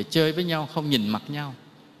 không bao giờ chơi với nhau, không nhìn mặt nhau.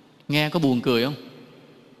 Nghe có buồn cười không?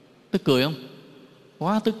 Tức cười không?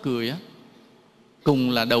 Quá tức cười á. Cùng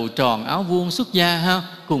là đầu tròn áo vuông xuất gia ha,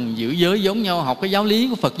 cùng giữ giới giống nhau, học cái giáo lý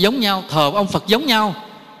của Phật giống nhau, thờ ông Phật giống nhau,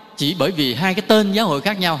 chỉ bởi vì hai cái tên giáo hội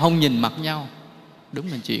khác nhau, không nhìn mặt nhau.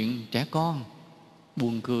 Đúng là chuyện trẻ con,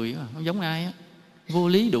 buồn cười, không giống ai á, vô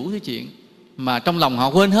lý đủ thứ chuyện. Mà trong lòng họ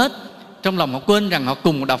quên hết. Trong lòng họ quên rằng họ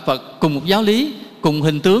cùng một đạo Phật, cùng một giáo lý, cùng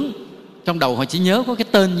hình tướng. Trong đầu họ chỉ nhớ có cái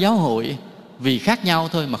tên giáo hội, vì khác nhau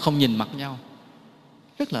thôi mà không nhìn mặt nhau.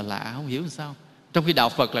 Rất là lạ, không hiểu làm sao. Trong khi đạo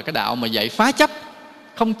Phật là cái đạo mà dạy phá chấp,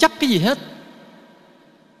 không chấp cái gì hết.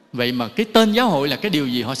 Vậy mà cái tên giáo hội là cái điều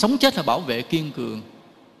gì? Họ sống chết là bảo vệ kiên cường.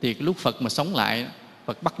 Thì lúc Phật mà sống lại,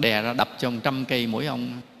 Phật bắt đè ra đập cho 100 cây mỗi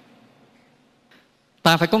ông.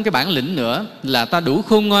 Ta phải có cái bản lĩnh nữa là ta đủ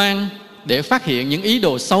khôn ngoan để phát hiện những ý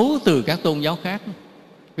đồ xấu từ các tôn giáo khác.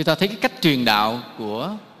 Vì ta thấy cái cách truyền đạo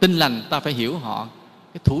của Tin Lành, ta phải hiểu họ,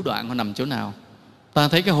 cái thủ đoạn họ nằm chỗ nào. Ta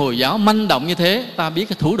thấy cái Hồi giáo manh động như thế, ta biết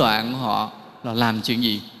cái thủ đoạn của họ là làm chuyện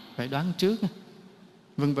gì, phải đoán trước,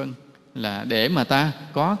 vân vân, là để mà ta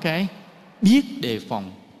có cái biết đề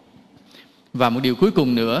phòng. Và một điều cuối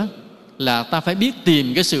cùng nữa là ta phải biết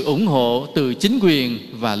tìm cái sự ủng hộ từ chính quyền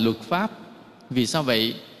và luật pháp. Vì sao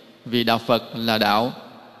vậy? Vì đạo Phật là đạo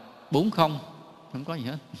 4 không, không có gì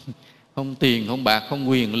hết. Không tiền, không bạc, không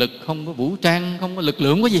quyền lực, không có vũ trang, không có lực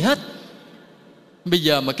lượng, không có gì hết. Bây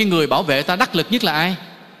giờ mà cái người bảo vệ ta đắc lực nhất là ai?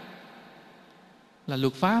 Là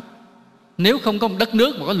luật pháp. Nếu không có một đất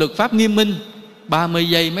nước mà có luật pháp nghiêm minh, 30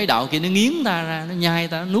 giây mấy đạo kia nó nghiến ta ra, nó nhai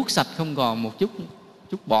ta, nó nuốt sạch không còn một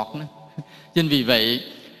chút bọt nữa. Cho nên vì vậy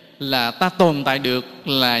là ta tồn tại được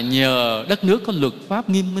là nhờ đất nước có luật pháp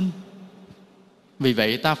nghiêm minh. Vì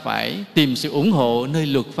vậy ta phải tìm sự ủng hộ nơi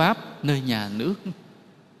luật pháp, nơi nhà nước.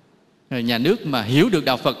 Nhà nước mà hiểu được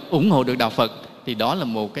đạo Phật, ủng hộ được đạo Phật thì đó là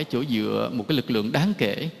một cái chỗ dựa, một cái lực lượng đáng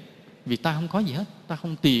kể. Vì ta không có gì hết, ta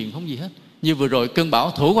không tiền, không gì hết. Như vừa rồi cơn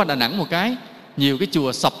bão thổi qua Đà Nẵng một cái, nhiều cái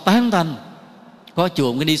chùa sập tán tành. Có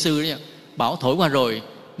chùa cái ni sư đó, bão thổi qua rồi,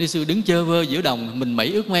 ni sư đứng chơ vơ giữa đồng, mình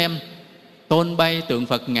mẩy ướt em, tôn bay, tượng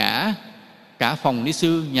Phật ngã, cả phòng ni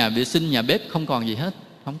sư, nhà vệ sinh, nhà bếp không còn gì hết,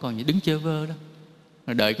 không còn gì, đứng chơ vơ đó.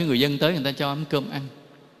 Rồi đợi cái người dân tới người ta cho ấm cơm ăn,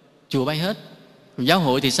 chùa bay hết. Còn giáo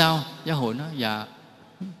hội thì sao? Giáo hội nói dạ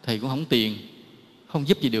thầy cũng không tiền, không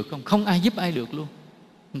giúp gì được không? Không ai giúp ai được luôn.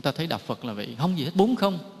 Người ta thấy đạo Phật là vậy, không gì hết, 4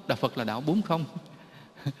 không. Đạo Phật là đạo 4 không.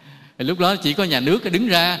 Lúc đó chỉ có nhà nước đứng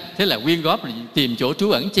ra, thế là quyên góp, tìm chỗ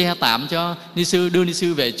trú ẩn che tạm cho ni sư, đưa ni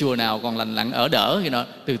sư về chùa nào còn lành lặn ở đỡ cái đó,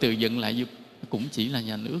 từ từ dựng lại, cũng chỉ là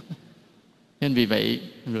nhà nước. Nên vì vậy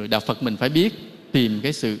rồi đạo Phật mình phải biết tìm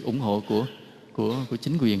cái sự ủng hộ của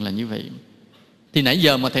chính quyền là như vậy. Thì nãy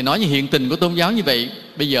giờ mà thầy nói như hiện tình của tôn giáo như vậy,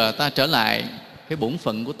 bây giờ ta trở lại cái bổn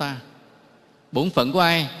phận của ta. Bổn phận của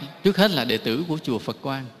ai? Trước hết là đệ tử của chùa Phật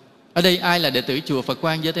Quang. Ở đây ai là đệ tử chùa Phật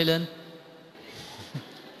Quang? Giơ tay lên.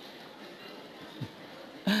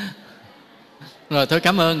 Rồi thôi,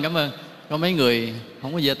 cảm ơn. Có mấy người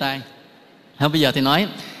không có giơ tay. Bây giờ thì nói,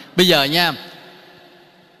 bây giờ nha,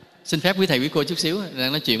 xin phép quý thầy quý cô chút xíu,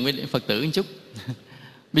 đang nói chuyện với Phật tử một chút.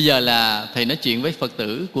 Bây giờ là thầy nói chuyện với Phật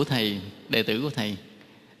tử của thầy, đệ tử của thầy.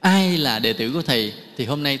 Ai là đệ tử của thầy thì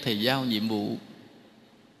hôm nay thầy giao nhiệm vụ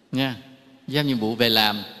nha, giao nhiệm vụ về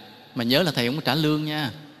làm. Mà nhớ là thầy không có trả lương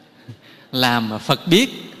nha. Làm mà Phật biết,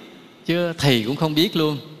 chứ thầy cũng không biết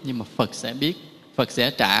luôn. Nhưng mà Phật sẽ biết, Phật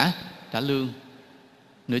sẽ trả lương.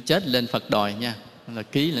 Nữa chết lên Phật đòi nha, là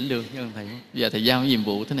ký lãnh lương. Nhưng thầy, giờ thầy giao nhiệm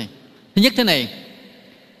vụ thế này. Thứ nhất thế này,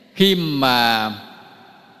 khi mà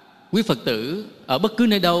quý Phật tử ở bất cứ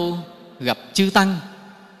nơi đâu gặp chư tăng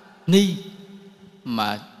ni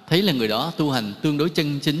mà thấy là người đó tu hành tương đối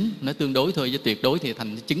chân chính, nói tương đối thôi, chứ tuyệt đối thì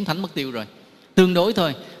thành chứng thánh mất tiêu rồi. Tương đối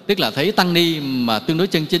thôi, tức là thấy tăng ni mà tương đối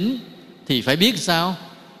chân chính thì phải biết sao?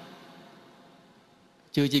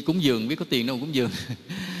 Chưa chi cúng dường, biết có tiền đâu cúng dường.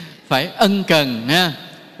 Phải ân cần ha,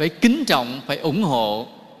 phải kính trọng, phải ủng hộ,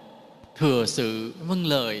 thừa sự vâng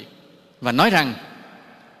lời và nói rằng: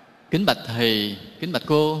 kính bạch thầy, kính bạch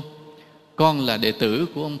cô, con là đệ tử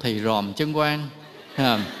của ông thầy Ròm Chân Quang.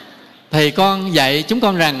 Thầy con dạy chúng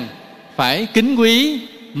con rằng phải kính quý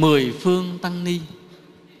 10 phương tăng ni.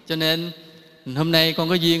 Cho nên hôm nay con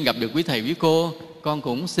có duyên gặp được quý thầy quý cô, con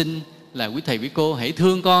cũng xin là quý thầy quý cô hãy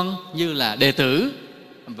thương con như là đệ tử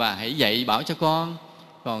và hãy dạy bảo cho con.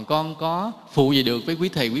 Còn con có phụ gì được với quý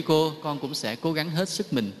thầy quý cô, con cũng sẽ cố gắng hết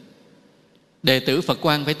sức mình. Đệ tử Phật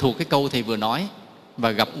Quang phải thuộc cái câu thầy vừa nói,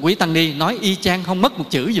 và gặp quý tăng ni nói y chang, không mất một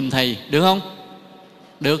chữ giùm thầy, được không?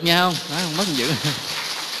 Được nha, không? Nói không mất một chữ.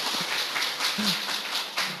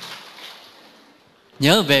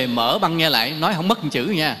 Nhớ về mở băng nghe lại, nói không mất một chữ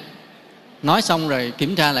nha. Nói xong rồi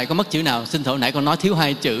kiểm tra lại có mất chữ nào. Xin thổ nãy con nói thiếu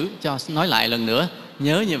 2 chữ, cho nói lại lần nữa.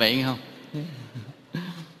 Nhớ như vậy không?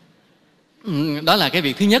 Đó là cái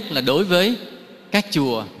việc thứ nhất, là đối với các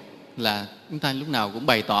chùa là chúng ta lúc nào cũng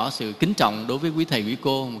bày tỏ sự kính trọng đối với quý thầy quý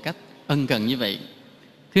cô một cách ân cần như vậy.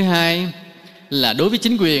 Thứ hai là đối với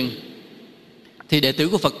chính quyền thì đệ tử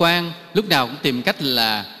của Phật Quang lúc nào cũng tìm cách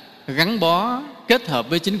là gắn bó, kết hợp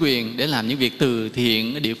với chính quyền để làm những việc từ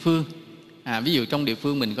thiện ở địa phương. Ví dụ trong địa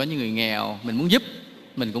phương mình có những người nghèo, mình muốn giúp,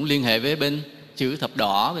 mình cũng liên hệ với bên chữ thập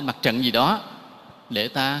đỏ, bên mặt trận gì đó để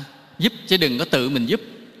ta giúp, chứ đừng có tự mình giúp.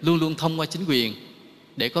 Luôn luôn thông qua chính quyền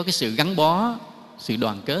để có cái sự gắn bó, sự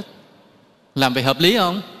đoàn kết. Làm vậy hợp lý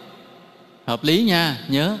không? Hợp lý nha,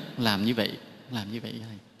 nhớ làm như vậy. Làm như vậy.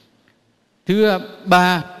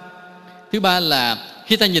 Thứ ba là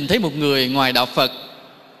khi ta nhìn thấy một người ngoài đạo Phật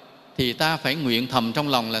thì ta phải nguyện thầm trong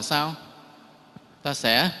lòng là sao? Ta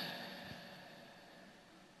sẽ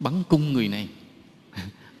bắn cung người này.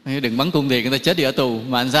 Đừng bắn cung thì người ta chết đi ở tù,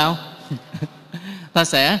 mà làm sao? Ta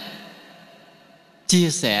sẽ chia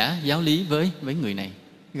sẻ giáo lý với người này.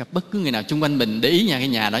 Gặp bất cứ người nào chung quanh mình, để ý nha, cái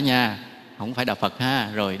nhà đó nha, không phải đạo Phật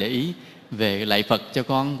ha, rồi để ý về lạy Phật cho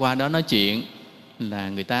con, qua đó nói chuyện là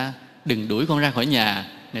người ta đừng đuổi con ra khỏi nhà,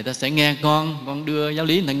 người ta sẽ nghe con đưa giáo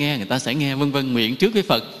lý, người ta nghe, người ta sẽ nghe, vân vân. Nguyện trước với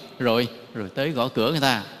Phật rồi tới gõ cửa người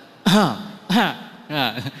ta.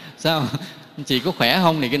 Sao chị có khỏe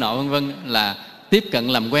không này cái nọ, vân vân, là tiếp cận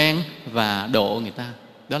làm quen và độ người ta.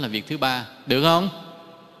 Đó là việc thứ ba, được không?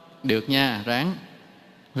 Được nha, ráng.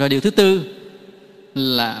 Rồi điều thứ tư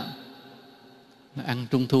là ăn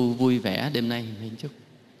Trung Thu vui vẻ đêm nay lên chút.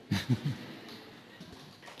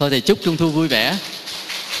 Thôi thầy chúc Trung Thu vui vẻ.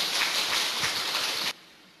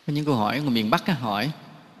 Có những câu hỏi người miền Bắc hỏi,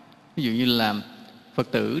 ví dụ như là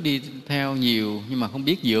Phật tử đi theo nhiều nhưng mà không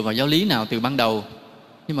biết dựa vào giáo lý nào từ ban đầu.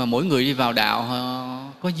 Nhưng mà mỗi người đi vào đạo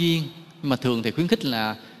họ có duyên. Nhưng mà thường thì khuyến khích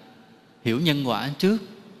là hiểu nhân quả trước.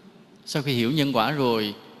 Sau khi hiểu nhân quả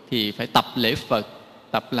rồi thì phải tập lễ Phật,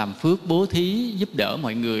 tập làm phước bố thí, giúp đỡ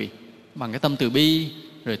mọi người bằng cái tâm từ bi,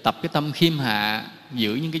 rồi tập cái tâm khiêm hạ,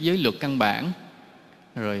 giữ những cái giới luật căn bản,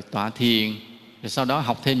 rồi tọa thiền, rồi sau đó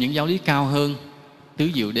học thêm những giáo lý cao hơn, tứ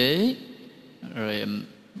diệu đế, rồi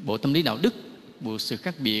bộ tâm lý đạo đức, bộ sự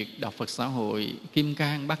khác biệt, đạo Phật xã hội, kim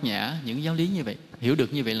cang, bát nhã, những giáo lý như vậy. Hiểu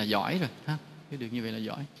được như vậy là giỏi rồi ha. Hiểu được như vậy là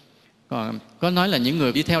giỏi. Còn có nói là những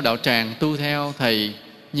người đi theo đạo tràng, tu theo thầy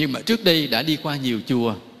nhưng mà trước đây đã đi qua nhiều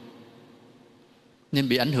chùa nên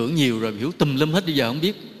bị ảnh hưởng nhiều rồi, hiểu tùm lum hết, bây giờ không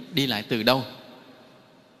biết đi lại từ đâu.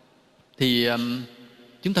 Thì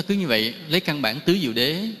chúng ta cứ như vậy, lấy căn bản tứ diệu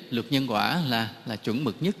đế, luật nhân quả là chuẩn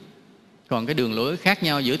mực nhất. Còn cái đường lối khác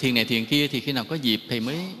nhau giữa thiền này thiền kia thì khi nào có dịp thì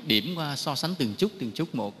mới điểm qua so sánh từng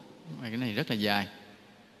chút một. Cái này rất là dài.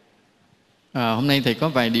 Hôm nay thầy có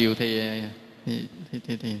vài điều thì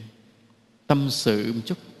tâm sự một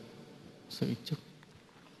chút.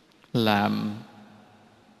 Là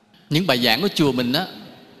những bài giảng của chùa mình đó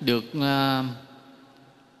được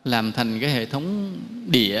làm thành cái hệ thống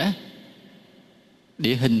đĩa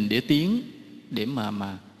hình, đĩa tiếng để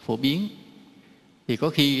mà phổ biến. Thì có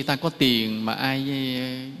khi ta có tiền mà ai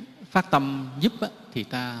phát tâm giúp á, thì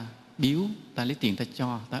ta biếu, ta lấy tiền ta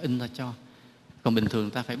cho, ta in ta cho. Còn bình thường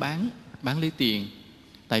ta phải bán lấy tiền.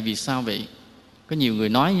 Tại vì sao vậy? Có nhiều người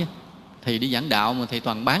nói thầy đi giảng đạo mà thầy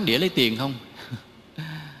toàn bán đĩa lấy tiền không?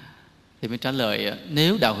 Thì mới trả lời,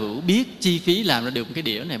 nếu đạo hữu biết chi phí làm ra được cái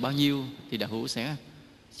đĩa này bao nhiêu thì đạo hữu sẽ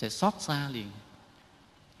xót xa liền.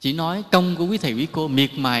 Chỉ nói công của quý thầy quý cô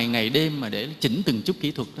miệt mài ngày đêm mà để chỉnh từng chút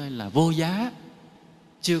kỹ thuật thôi là vô giá.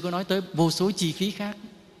 Chưa có nói tới vô số chi phí khác.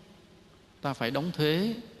 Ta phải đóng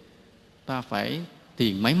thuế, ta phải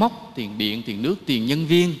tiền máy móc, tiền điện, tiền nước, tiền nhân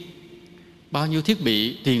viên, bao nhiêu thiết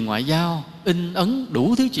bị, tiền ngoại giao, in ấn,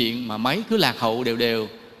 đủ thứ chuyện mà máy cứ lạc hậu đều,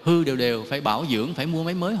 hư đều, phải bảo dưỡng, phải mua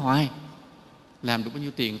máy mới hoài. Làm được bao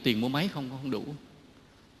nhiêu tiền mua máy không đủ.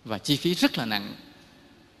 Và chi phí rất là nặng.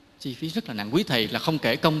 Quý thầy là không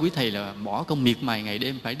kể công quý thầy là bỏ công miệt mài ngày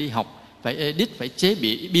đêm, phải đi học, phải edit, phải chế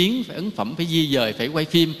biến, phải ấn phẩm, phải di dời, phải quay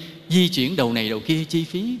phim, di chuyển đầu này đầu kia, chi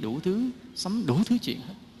phí đủ thứ, sắm đủ thứ chuyện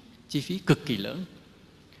hết. Chi phí cực kỳ lớn.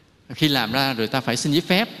 Khi làm ra rồi ta phải xin giấy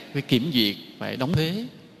phép, phải kiểm duyệt, phải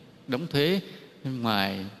đóng thuế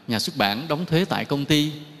ngoài nhà xuất bản, đóng thuế tại công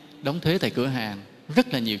ty, đóng thuế tại cửa hàng,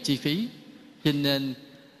 rất là nhiều chi phí. Cho nên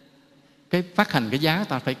cái phát hành cái giá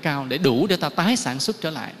ta phải cao để đủ để ta tái sản xuất trở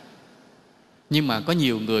lại. Nhưng mà có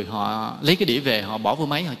nhiều người họ lấy cái đĩa về, họ bỏ vô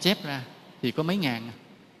máy, họ chép ra thì có mấy ngàn.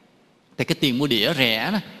 Tại cái tiền mua đĩa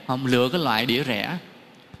rẻ đó, họ lựa cái loại đĩa rẻ,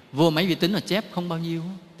 vô máy vi tính họ chép không bao nhiêu,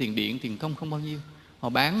 tiền điện, tiền công không bao nhiêu. Họ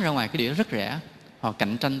bán ra ngoài cái đĩa rất rẻ. Họ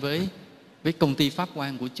cạnh tranh với công ty pháp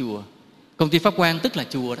quan của chùa. Công ty pháp quan tức là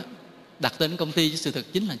chùa đó, đặt tên công ty chứ sự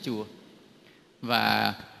thực chính là chùa.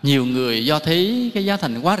 Và nhiều người do thấy cái giá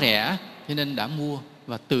thành quá rẻ cho nên đã mua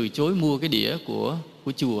và từ chối mua cái đĩa của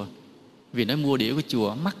chùa, vì nói mua đĩa của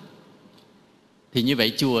chùa mắc. Thì như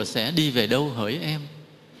vậy chùa sẽ đi về đâu hỡi em?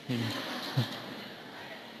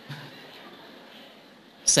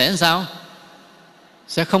 Sẽ làm sao?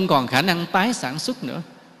 Sẽ không còn khả năng tái sản xuất nữa.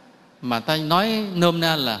 Mà ta nói nôm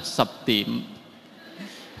na là sập tiệm.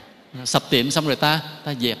 Sập tiệm xong rồi ta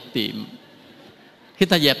dẹp tiệm. Khi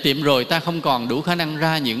ta dẹp tiệm rồi ta không còn đủ khả năng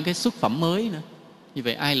ra những cái xuất phẩm mới nữa. Như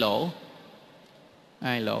vậy ai lỗ?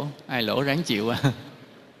 Ai lỗ ráng chịu à.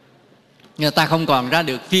 Nhưng ta không còn ra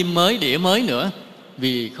được phim mới, đĩa mới nữa,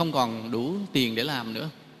 vì không còn đủ tiền để làm nữa.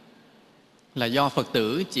 Là do Phật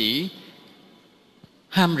tử chỉ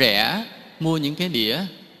ham rẻ mua những cái đĩa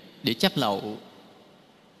để chép lậu,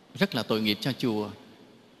 rất là tội nghiệp cho chùa.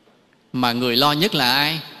 Mà người lo nhất là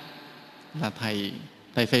ai? Là thầy.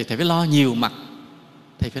 Thầy phải lo nhiều mặt.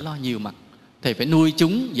 Thầy phải nuôi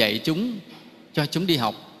chúng, dạy chúng, cho chúng đi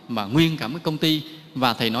học, mà nguyên cả một công ty.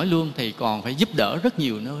 Và thầy nói luôn, thầy còn phải giúp đỡ rất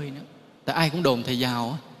nhiều nơi nữa. Tại ai cũng đồn thầy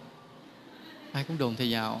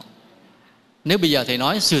giàu. Nếu bây giờ thầy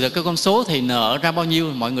nói sự thật cái con số thầy nợ ra bao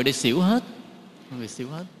nhiêu, mọi người đây xỉu hết.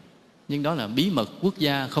 Nhưng đó là bí mật quốc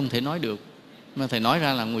gia, không thể nói được. Mà thầy nói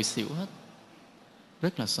ra là người xỉu hết.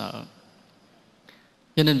 Rất là sợ.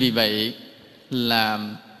 Cho nên vì vậy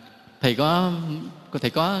là thầy có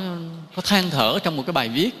than thở trong một cái bài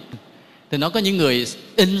viết. Thì nó có những người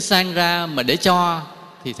in sang ra mà để cho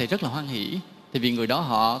thì thầy rất là hoan hỷ. Thì vì người đó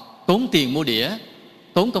họ tốn tiền mua đĩa,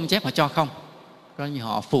 tốn công chép, họ cho không. Coi như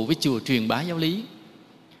họ phụ với chùa truyền bá giáo lý.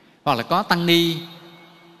 Hoặc là có tăng ni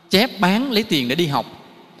chép bán lấy tiền để đi học,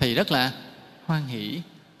 thầy rất là hoan hỷ.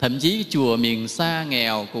 Thậm chí chùa miền xa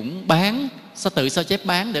nghèo cũng bán, tự sao chép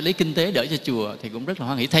bán để lấy kinh tế đỡ cho chùa, thì cũng rất là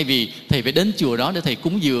hoan hỷ. Thay vì thầy phải đến chùa đó để thầy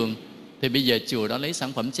cúng dường, thì bây giờ chùa đó lấy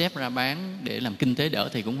sản phẩm chép ra bán để làm kinh tế đỡ,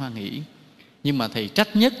 thầy cũng hoan hỷ. Nhưng mà thầy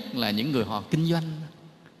trách nhất là những người họ kinh doanh,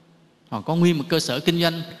 họ có nguyên một cơ sở kinh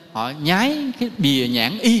doanh, họ nhái cái bìa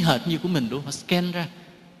nhãn y hệt như của mình luôn, họ scan ra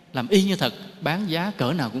làm y như thật, bán giá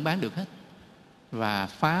cỡ nào cũng bán được hết, và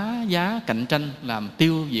phá giá cạnh tranh, làm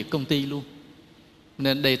tiêu diệt công ty luôn.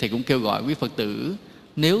 Nên đây thầy cũng kêu gọi quý Phật tử,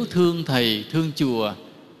 nếu thương thầy, thương chùa,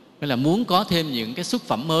 hay là muốn có thêm những cái xuất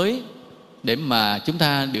phẩm mới để mà chúng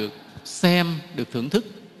ta được xem, được thưởng thức,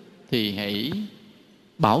 thì hãy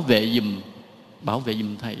bảo vệ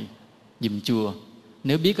giùm thầy, giùm chùa.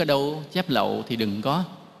 Nếu biết ở đâu chép lậu thì đừng có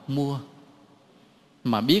mua,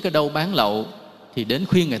 mà biết ở đâu bán lậu thì đến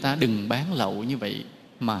khuyên người ta đừng bán lậu như vậy,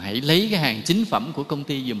 mà hãy lấy cái hàng chính phẩm của công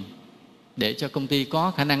ty giùm, để cho công ty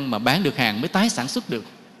có khả năng mà bán được hàng mới tái sản xuất được.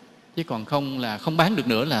 Chứ còn không là không bán được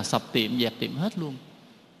nữa là sập tiệm, dẹp tiệm hết luôn,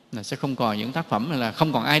 là sẽ không còn những tác phẩm, là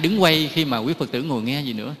không còn ai đứng quay khi mà quý Phật tử ngồi nghe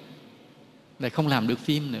gì nữa, lại không làm được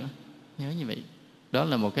phim nữa. Nhớ như vậy. Đó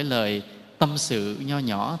là một cái lời tâm sự nho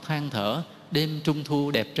nhỏ, than thở đêm trung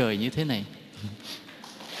thu đẹp trời như thế này.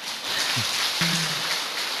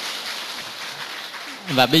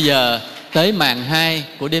 Và bây giờ tới màn 2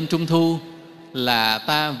 của đêm trung thu là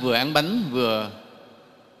ta vừa ăn bánh vừa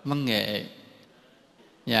văn nghệ.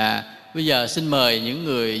 Dạ, bây giờ xin mời những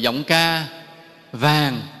người giọng ca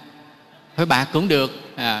vàng, phải bạc cũng được,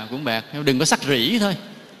 cũng bạc, đừng có sắc rỉ thôi,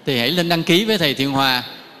 thì hãy lên đăng ký với thầy Thiện Hòa,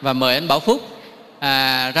 và mời anh Bảo Phúc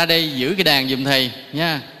ra đây giữ cái đàn giùm thầy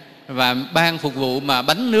nha. Và ban phục vụ mà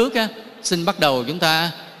bánh nước á, xin bắt đầu chúng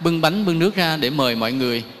ta bưng bánh bưng nước ra để mời mọi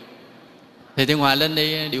người. Thầy Thiện Hòa lên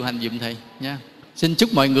đây điều hành giùm thầy nha. Xin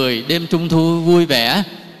chúc mọi người đêm trung thu vui vẻ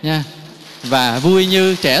nha, và vui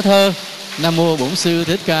như trẻ thơ. Nam mô Bổn Sư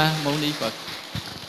Thích Ca Mâu Ni Phật.